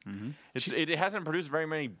about it. Mm-hmm. It hasn't produced very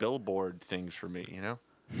many billboard things for me, you know?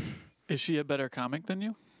 Is she a better comic than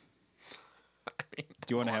you? Do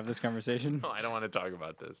you want to have this conversation? No, I don't want to talk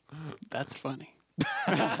about this. That's funny.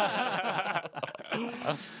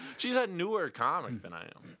 She's a newer comic than I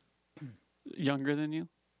am. Younger than you?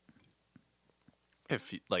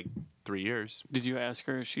 If like 3 years. Did you ask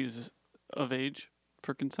her if she's of age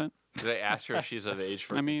for consent? Did I ask her if she's of age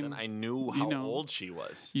for I mean, consent? I knew you how know, old she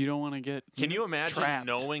was. You don't want to get. Can you imagine trapped.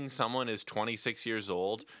 knowing someone is 26 years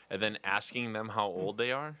old and then asking them how old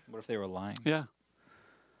they are? What if they were lying? Yeah.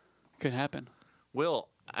 Could happen. Will,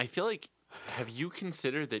 I feel like, have you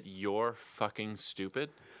considered that you're fucking stupid?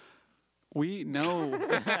 We know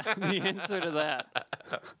the answer to that.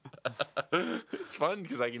 It's fun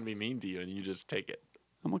because I can be mean to you and you just take it.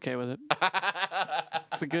 I'm okay with it.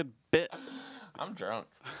 It's a good bit. I'm drunk.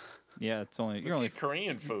 Yeah, it's only Let's you're only get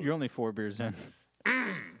Korean food. you're only 4 beers in.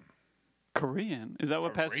 Korean. Is that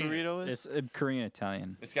what Korean. pastorito is? It's Korean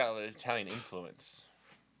Italian. It's got an Italian influence.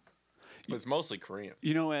 But it's mostly Korean.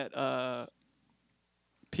 You know, at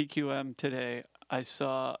PQM today, I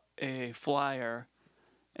saw a flyer,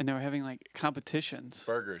 and they were having like competitions.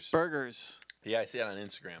 Burgers. Yeah, I see it on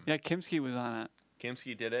Instagram. Yeah, Kimsky was on it.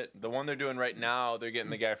 Kimsky did it. The one they're doing right now, they're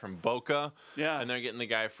getting the guy from Boca. Yeah. And they're getting the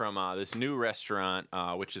guy from this new restaurant,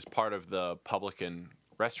 which is part of the Publican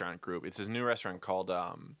restaurant group. It's this new restaurant called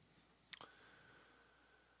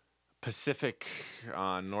Pacific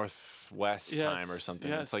Northwest Yes, Time or something.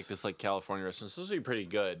 yes. It's like this like California restaurant. It's supposed to be pretty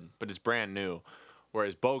good, but it's brand new.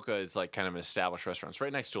 Whereas Boca is like kind of an established restaurant. It's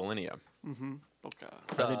right next to Alinea. Okay.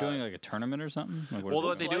 Are they doing like a tournament or something? Like, Well,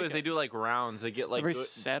 what they do like is they do like rounds. They get like Every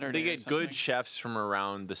Saturday They or get good something. chefs from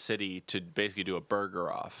around the city to basically do a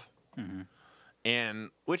burger off, and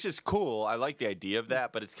which is cool. I like the idea of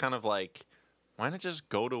that, but it's kind of like, why not just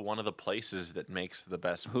go to one of the places that makes the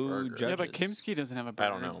best Who burgers? judges? Yeah, but Kimsky doesn't have a burger.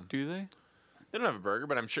 I don't know. Do they? They don't have a burger,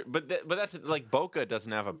 but I'm sure. But that's like Boca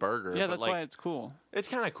doesn't have a burger. Yeah, but that's like, why it's cool. it's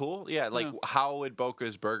kind of cool. Yeah, like Yeah. how would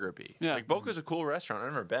Boca's burger be? Yeah. Like Boca's a cool restaurant.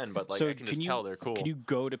 I've never been, but like I can just tell they're cool. Can you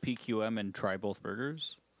go to PQM and try both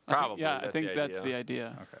burgers? Probably. Yeah, I that's think the that's idea. the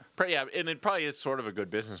idea. Yeah, and it probably is sort of a good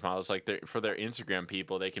business model. It's like for their Instagram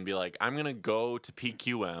people, they can be like, I'm going to go to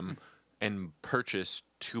PQM and purchase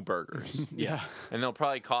 2 burgers. Yeah. And they'll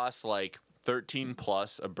probably cost like 13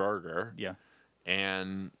 plus a burger. Yeah.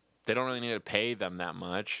 And they don't really need to pay them that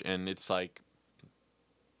much. And it's like,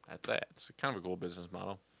 that's it. It's kind of a cool business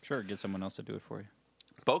model. Sure, get someone else to do it for you.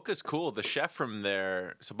 Boca's cool. The chef from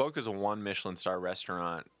there, so Boca's a 1 Michelin star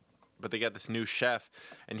restaurant, but they got this new chef,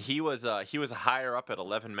 and he was higher up at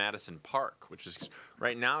 11 Madison Park, which is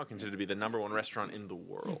right now considered to be the #1 restaurant in the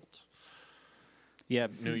world. Yeah,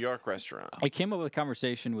 New York restaurant. I came up with a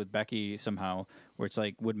conversation with Becky somehow where it's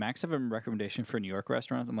like, would Max have a recommendation for a New York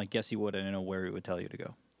restaurant? I'm like, yes, he would. I don't know where he would tell you to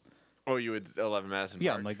go. Oh, you would 11 Madison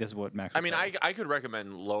Yeah, Park. I'm like, this is what Max. I would mean, tell you. I could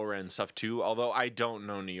recommend lower end stuff too, although I don't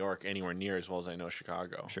know New York anywhere near as well as I know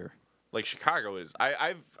Chicago. Sure. Like Chicago is,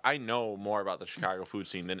 I know more about the Chicago food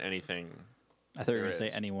scene than anything. I thought you were there gonna say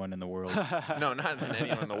is. anyone in the world. No, not than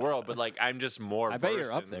anyone in the world, but like I'm just more. I bet versed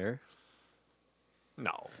you're up in- there.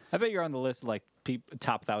 No, I bet you're on the list of like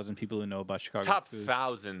top 1,000 people who know about Chicago top food.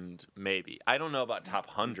 1,000 maybe. I don't know about top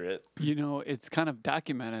 100. You know, it's kind of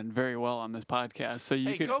documented very well on this podcast, so you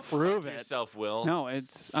Hey, could go prove fuck it. yourself, Will. No,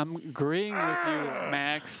 I'm agreeing with you,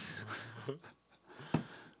 Max.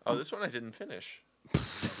 Oh, this one I didn't finish.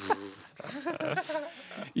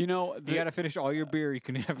 You know, You the got to finish all your beer. You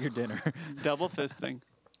can have your dinner. double fisting.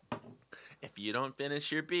 If you don't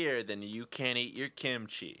finish your beer, then you can't eat your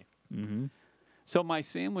kimchi. So my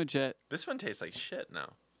sandwich at This one tastes like shit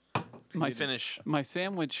now. my Finish. my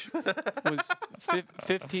sandwich was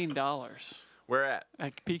 $15 Where at?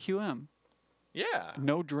 at PQM. Yeah.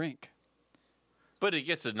 No drink. But it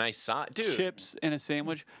gets a nice size. Dude. Chips and a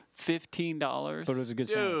sandwich, $15. But it was a good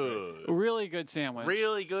sandwich. Dude. Really good sandwich.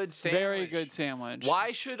 Really good sandwich. Very good sandwich.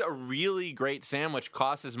 Why should a really great sandwich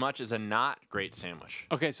cost as much as a not great sandwich?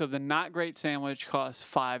 Okay, so the not great sandwich costs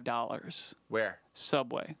 $5. Where?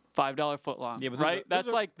 Subway, $5 footlong. Yeah, but those right? are- That's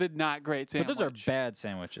those are- like the not great But sandwich. those are bad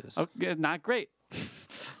sandwiches. Okay, not great.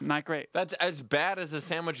 Not great. That's as bad as a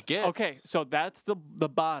sandwich gets. Okay, so that's the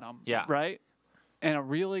bottom. Yeah. Right? And a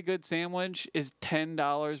really good sandwich is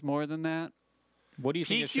 $10 more than that. What do you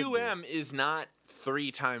think it should be? PQM is not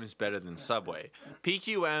 3 times better than Subway.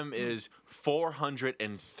 PQM is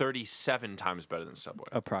 437 times better than Subway.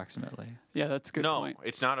 Approximately. Yeah, that's a good no, point.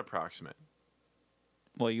 it's not approximate.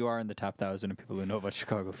 Well, you are in the top 1,000 of people who know about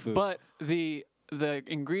Chicago food. But the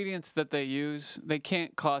ingredients that they use, they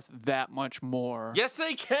can't cost that much more. Yes,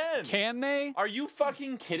 they can. Can they? Are you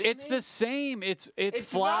fucking kidding It's me? the same. It's It's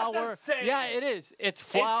flour. not the same. Yeah, it is. It's It's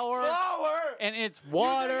flour flour. and it's You think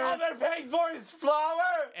all water they're paying for is flour.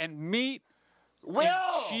 and meat Will.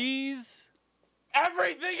 and cheese.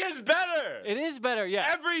 Everything is better. It is better, yes.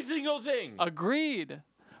 Every single thing. Agreed.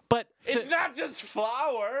 But It's not just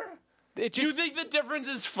flour. it Do just, you think the difference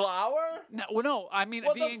is flour? no, well, no, I mean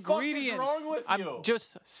What the the fuck is ingredients. wrong with I'm you?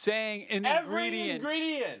 just saying an Every ingredient.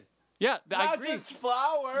 ingredient. Yeah, I Not agree. just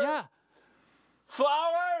flour. Yeah,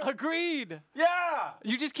 Flour? agreed. Yeah.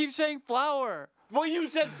 You just keep saying flour. Well, you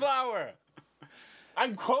said flour.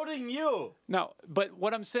 I'm quoting you. No, but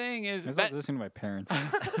what I'm saying is It's that like listening to my parents.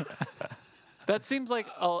 that seems like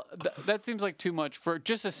that seems like too much for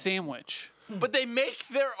just a sandwich. But they make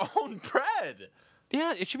their own bread.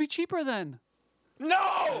 Yeah, it should be cheaper then.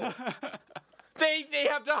 No. they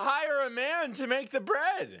have to hire a man to make the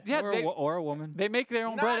bread. Yeah, or a woman. they make their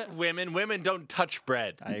own bread. Not women. Women don't touch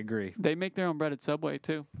bread. I agree. They make their own bread at Subway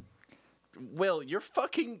too. Will, you're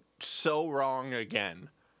fucking so wrong again.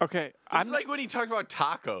 Okay, It's like when he talked about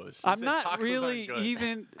tacos. He I'm said not tacos really aren't good.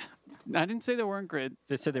 even. I didn't say they weren't good.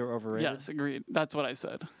 They said they were overrated. Yes, agreed. That's what I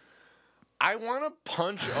said. I want to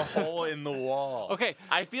punch a hole in the wall. Okay.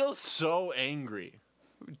 I feel so angry.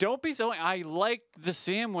 Don't be so. I liked the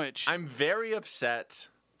sandwich. I'm very upset.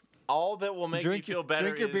 All that will make Drink me feel better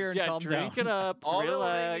drink your is beer and yeah, calm drink down. it up. all relax. that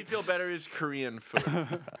will make me feel better is Korean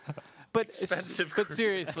food. But expensive but Korean.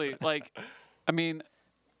 seriously, like, I mean,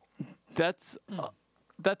 that's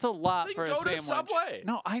a lot Then for a go to sandwich. Subway.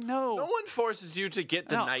 No, I know. No one forces you to get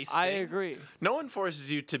the No, nice I thing. agree. No one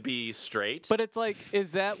forces you to be straight. But it's like,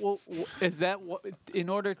 is that what? In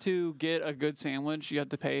order to get a good sandwich, you have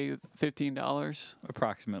to pay $15?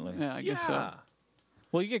 Approximately. Yeah, I yeah. guess so.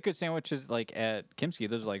 Well, you get good sandwiches like at Kimski.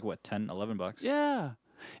 Those are like what, $10, $11? Yeah.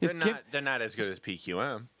 They're not as good as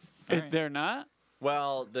PQM. Alright. They're not.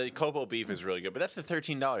 Well, the Kobo beef is really good, but that's the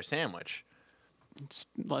 $13 sandwich. It's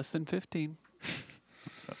less than 15.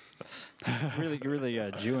 You're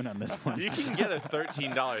really Jewing on this one. You can get a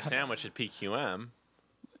 $13 sandwich at PQM.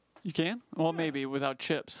 You can? Well, maybe without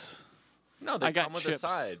chips. No, they I got come with chips. a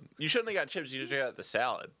side. You shouldn't have got chips. You should have got the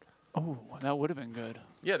salad. Oh, that would have been good.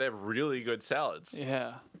 Yeah, they have really good salads.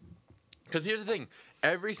 Yeah. Because here's the thing.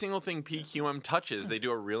 Every single thing PQM touches, they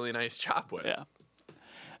do a really nice job with. Yeah.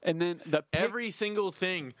 And then Every single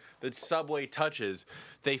thing that Subway touches,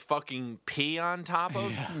 they fucking pee on top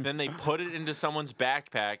of. Then they put it into someone's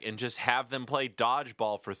backpack and just have them play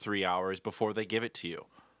dodgeball for 3 hours before they give it to you.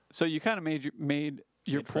 So you kind of made your Made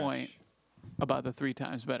point fresh. about the 3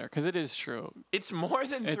 times better, because it is true. It's more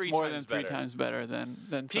than It's three more times than 3 better. times better than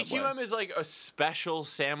Subway. PQM is like a special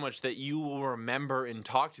sandwich that you will remember and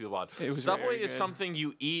talk to people about. It was Subway very is good. something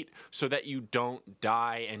you eat so that you don't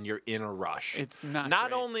die and you're in a rush. It's not Not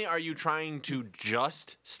great. only are you trying to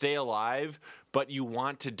just stay alive, but you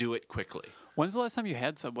want to do it quickly. When's the last time you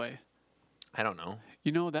had Subway? I don't know.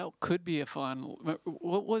 You know, that could be a fun.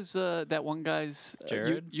 What was that one guy's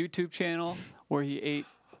Jared? YouTube channel where he ate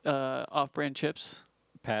off-brand chips?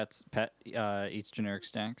 Pat eats generic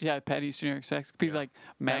snacks. Yeah, Pat eats generic snacks. Could be like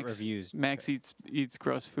Max reviews. Max eats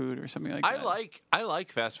gross food or something like I that.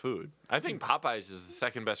 like fast food. I think Popeyes is the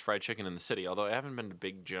second best fried chicken in the city, although I haven't been to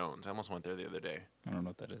Big Jones. I almost went there the other day. I don't know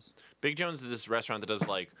what that is. Big Jones is this restaurant that does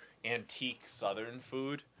like antique Southern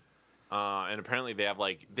food, and apparently they have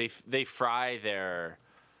like they fry their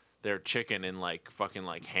chicken in like fucking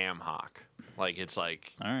like ham hock, like it's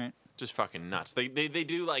like All right. just fucking nuts. They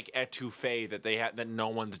do like etouffee that no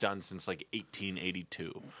one's done since like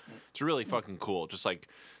 1882. It's really fucking cool. Just like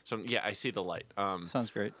some I see the light.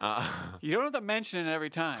 Sounds great. You don't have to mention it every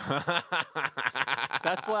time.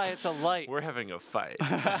 That's why it's a light. We're having a fight.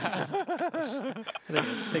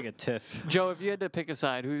 Take a tiff. Joe, if you had to pick a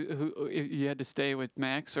side, who if you had to stay with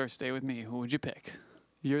Max or stay with me, who would you pick?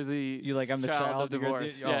 I'm the child, of you're the-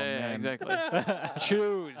 divorce. oh, yeah, man. exactly.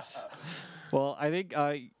 Choose. Well, I think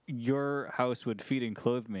your house would feed and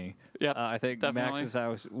clothe me. Yep, I think definitely. Max's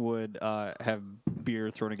house would have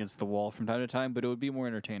beer thrown against the wall from time to time, but it would be more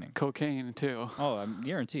entertaining. Cocaine too. Oh, I'm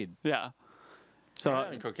guaranteed. Yeah. So I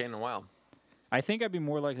haven't had cocaine in a while. I think I'd be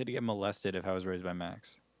more likely to get molested if I was raised by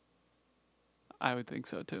Max. I would think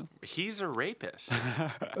so too. He's a rapist.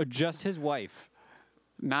 Just his wife.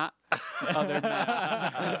 Not other than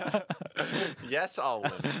that. Yes, all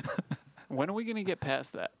women. When are we gonna get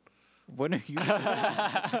past that? When are you?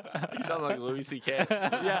 You sound like Louis C.K.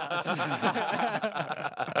 Yes.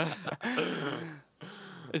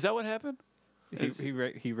 Is that what happened?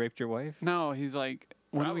 he raped your wife? No, he's like,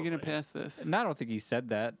 when are we gonna Probably. pass this? No, I don't think he said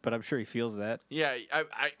that, but I'm sure he feels that. Yeah,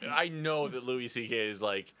 I know that Louis C.K. is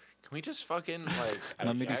like, can we just fucking like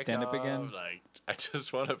Let me do jack stand-up off? again? Like, I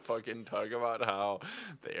just want to fucking talk about how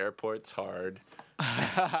the airport's hard.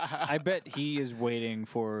 I bet he is waiting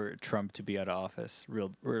for Trump to be out of office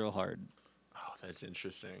real hard. Oh, that's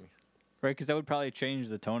interesting. Right? Because that would probably change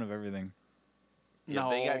the tone of everything. If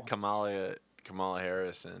they No. got Kamala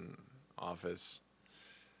Harris in office,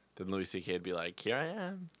 then Louis C.K. would be like, "Here I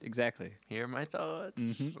am. Exactly. Here are my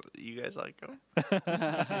thoughts. You guys like them?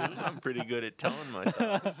 I'm pretty good at telling my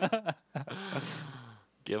thoughts.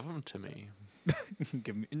 Give them to me.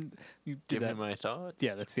 Give me, you did Give me that. my thoughts.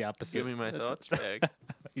 Yeah, that's the opposite. Give me my thoughts back.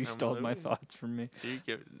 You I'm stole my Louis. thoughts from me.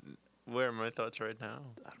 Where are my thoughts right now?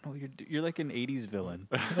 I don't know. You're like an '80s villain.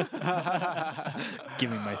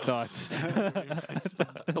 Give me my thoughts.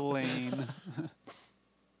 Blaine.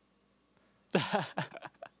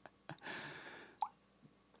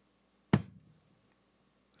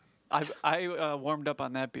 I warmed up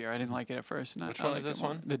on that beer. I didn't like it at first. And Which I one like is it this more.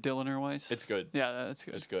 one? The Dilliner Weiss. It's good. Yeah, that's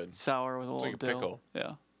good. It's good. Sour with a little like a dill. pickle. Yeah,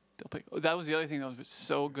 dill pickle. That was the other thing that was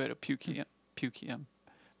so good at Pukium.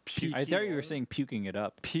 I thought you were saying puking it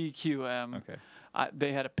up. PQM. Okay.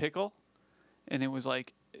 They had a pickle, and it was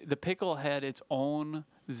like the pickle had its own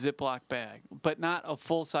Ziploc bag, but not a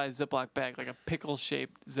full-size Ziploc bag, like a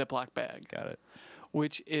pickle-shaped Ziploc bag, Got it.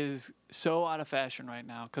 which is so out of fashion right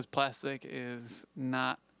now because plastic is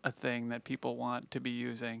not a thing that people want to be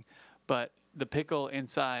using. But the pickle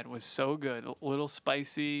inside was so good, a little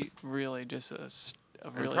spicy, really just a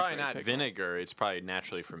And really probably great not pickle. vinegar. It's probably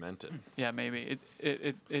naturally fermented. Yeah, maybe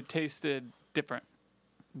it tasted different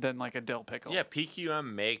than like a dill pickle. Yeah,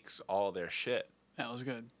 PQM makes all their shit. That was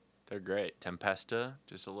good. They're great. Tempesta,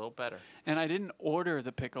 just a little better. And I didn't order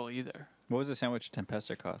the pickle either. What was the sandwich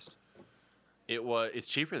Tempesta cost? It's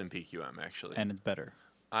cheaper than PQM actually. And it's better.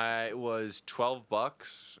 It was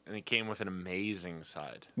 $12 and it came with an amazing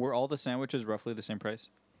side. Were all the sandwiches roughly the same price?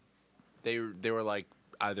 They were like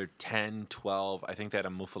either 10, 12. I think they had a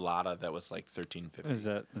muffalata that was like $13.50. Is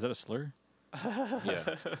that a slur?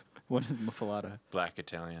 Yeah, What is muffalata? black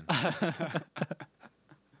Italian.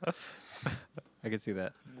 I can see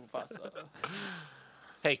that. Mufasa.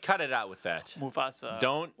 Hey, cut it out with that. Mufasa.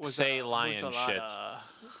 Don't was say a lion musalata. shit.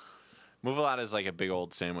 Muffalata is like a big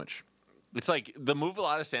old sandwich. It's like the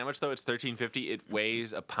muffalata sandwich though. It's $13.50. It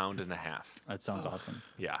weighs a pound and a half. That sounds awesome.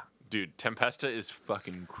 Yeah, dude, Tempesta is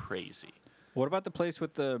fucking crazy. What about the place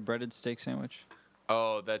with the breaded steak sandwich?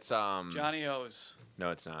 Oh, that's Johnny O's.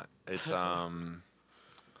 No, it's not. It's I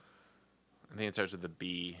think it starts with a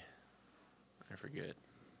B. I forget.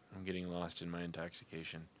 I'm getting lost in my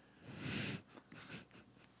intoxication.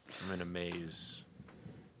 I'm in a maze.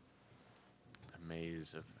 A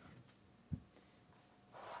maze of.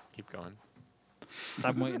 Keep going.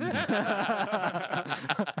 I'm waiting.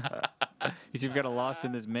 You seem kind of lost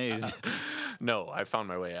in this maze. No, I found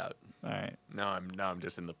my way out. All right. Now I'm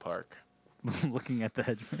just in the park. I'm looking at the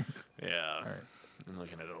hedge maze. Yeah. All right. I'm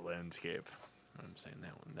looking at a landscape. I'm saying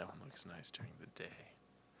that one looks nice during the day.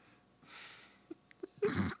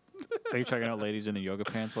 Are you checking out ladies in the yoga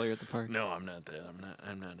pants while you're at the park? No, I'm not that.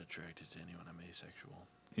 I'm not attracted to anyone. I'm asexual.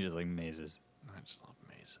 You just like mazes. I just love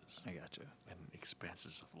mazes I gotcha. and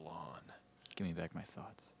expanses of lawn. Give me back my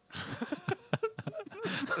thoughts.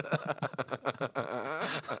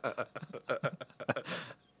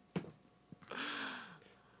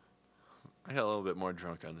 I got a little bit more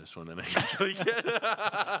drunk on this one than I usually get.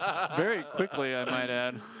 Very quickly, I might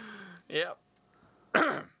add. Yep.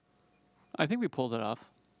 I think we pulled it off.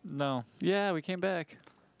 No. Yeah, we came back.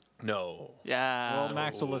 No. Yeah. Well,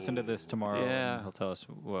 Max will listen to this tomorrow. Yeah. And he'll tell us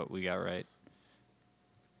what we got right.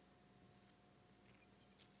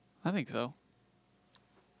 I think so.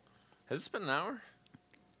 Has this been an hour?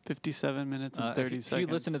 57 minutes and If 30 you- seconds. If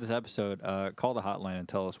you listen to this episode, call the hotline and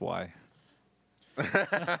tell us why.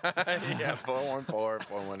 Yeah,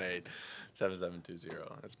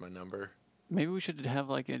 414-418-7720. That's my number. Maybe we should have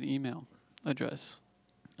like an email address.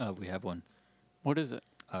 We have one. What is it?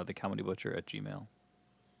 TheComedyButcher@gmail.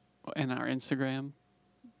 And our Instagram.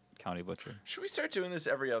 County Butcher. Should we start doing this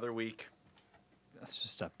every other week? Let's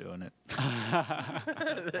just stop doing it.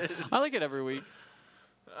 I like it every week.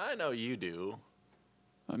 I know you do.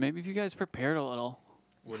 But maybe if you guys prepared a little.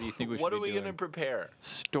 What do you think we should What be are we doing? going to prepare?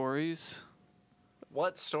 Stories.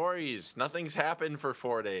 What stories? Nothing's happened for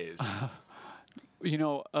 4 days. You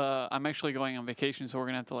know, I'm actually going on vacation, so we're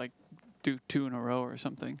going to have to like do 2 in a row or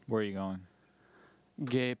something. Where are you going?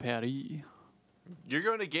 Gay Paris. You're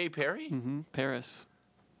going to Gay Perry? Mm-hmm. Paris.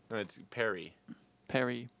 No, it's Perry.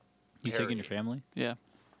 Perry. You taking your Harry. family? Yeah.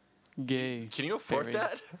 Gay. Can you afford Perry.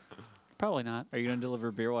 that? Probably not. Are you going to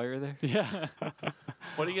deliver beer while you're there? Yeah.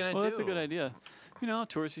 What are you going to Well, do? that's a good idea. You know,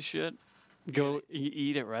 touristy shit. Go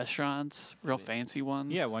eat at restaurants, real fancy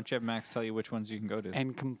ones. Yeah, why don't you have Max tell you which ones you can go to?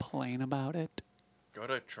 And complain about it. Go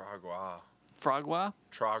to Tragua. Frogwa?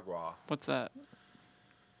 Tragua. What's that?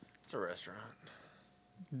 It's a restaurant.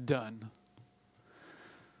 Done.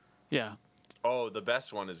 Yeah. Oh, the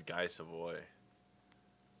best one is Guy Savoy.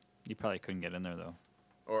 You probably couldn't get in there though.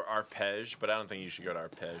 Or Arpege, but I don't think you should go to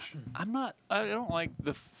Arpege. I don't like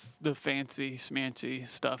the fancy smancy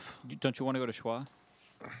stuff. Don't you want to go to Schwa?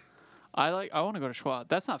 I want to go to Schwa.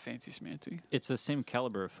 That's not fancy smancy. It's the same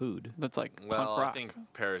caliber of food. That's like Well, punk rock. I think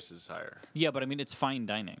Paris is higher. Yeah, but I mean, it's fine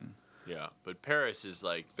dining. Yeah, but Paris is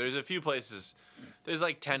like, there's a few places, there's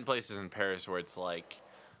like 10 places in Paris where it's like,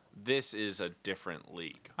 this is a different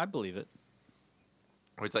league. I believe it.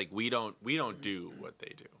 Where it's like, we don't do what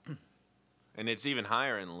they do. And it's even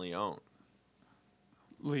higher in Lyon.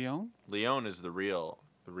 Lyon? Lyon is the real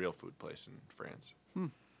food place in France.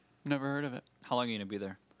 Never heard of it. How long are you gonna be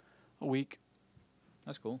there? A week.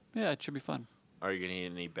 That's cool. Yeah, it should be fun. Are you going to eat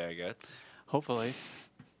any baguettes? Hopefully.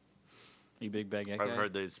 You big baguette I've guy?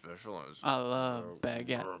 heard they specialize. I love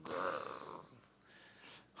baguettes.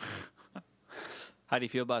 How do you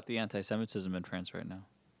feel about the anti-Semitism in France right now?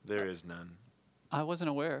 There is none. I wasn't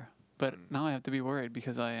aware, but now I have to be worried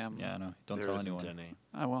because I am. Yeah, I know. Don't There tell isn't anyone. any.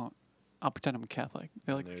 I won't. I'll pretend I'm Catholic.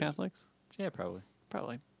 They like the There's- Catholics? Yeah, probably.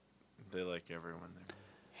 Probably. They like everyone there.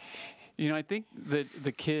 You know, I think that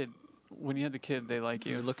the kid, when you had the kid, they like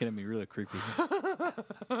You're you. looking at me really creepy.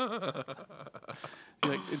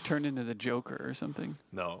 Like it turned into the Joker or something.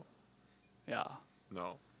 No. Yeah.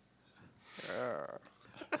 No.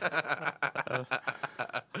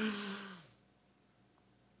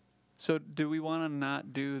 So, do we want to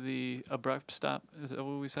not do the abrupt stop? Is that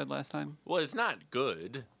what we said last time? Well, it's not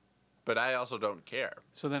good, but I also don't care.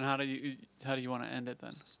 So then, how do you want to end it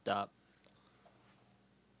then? Stop.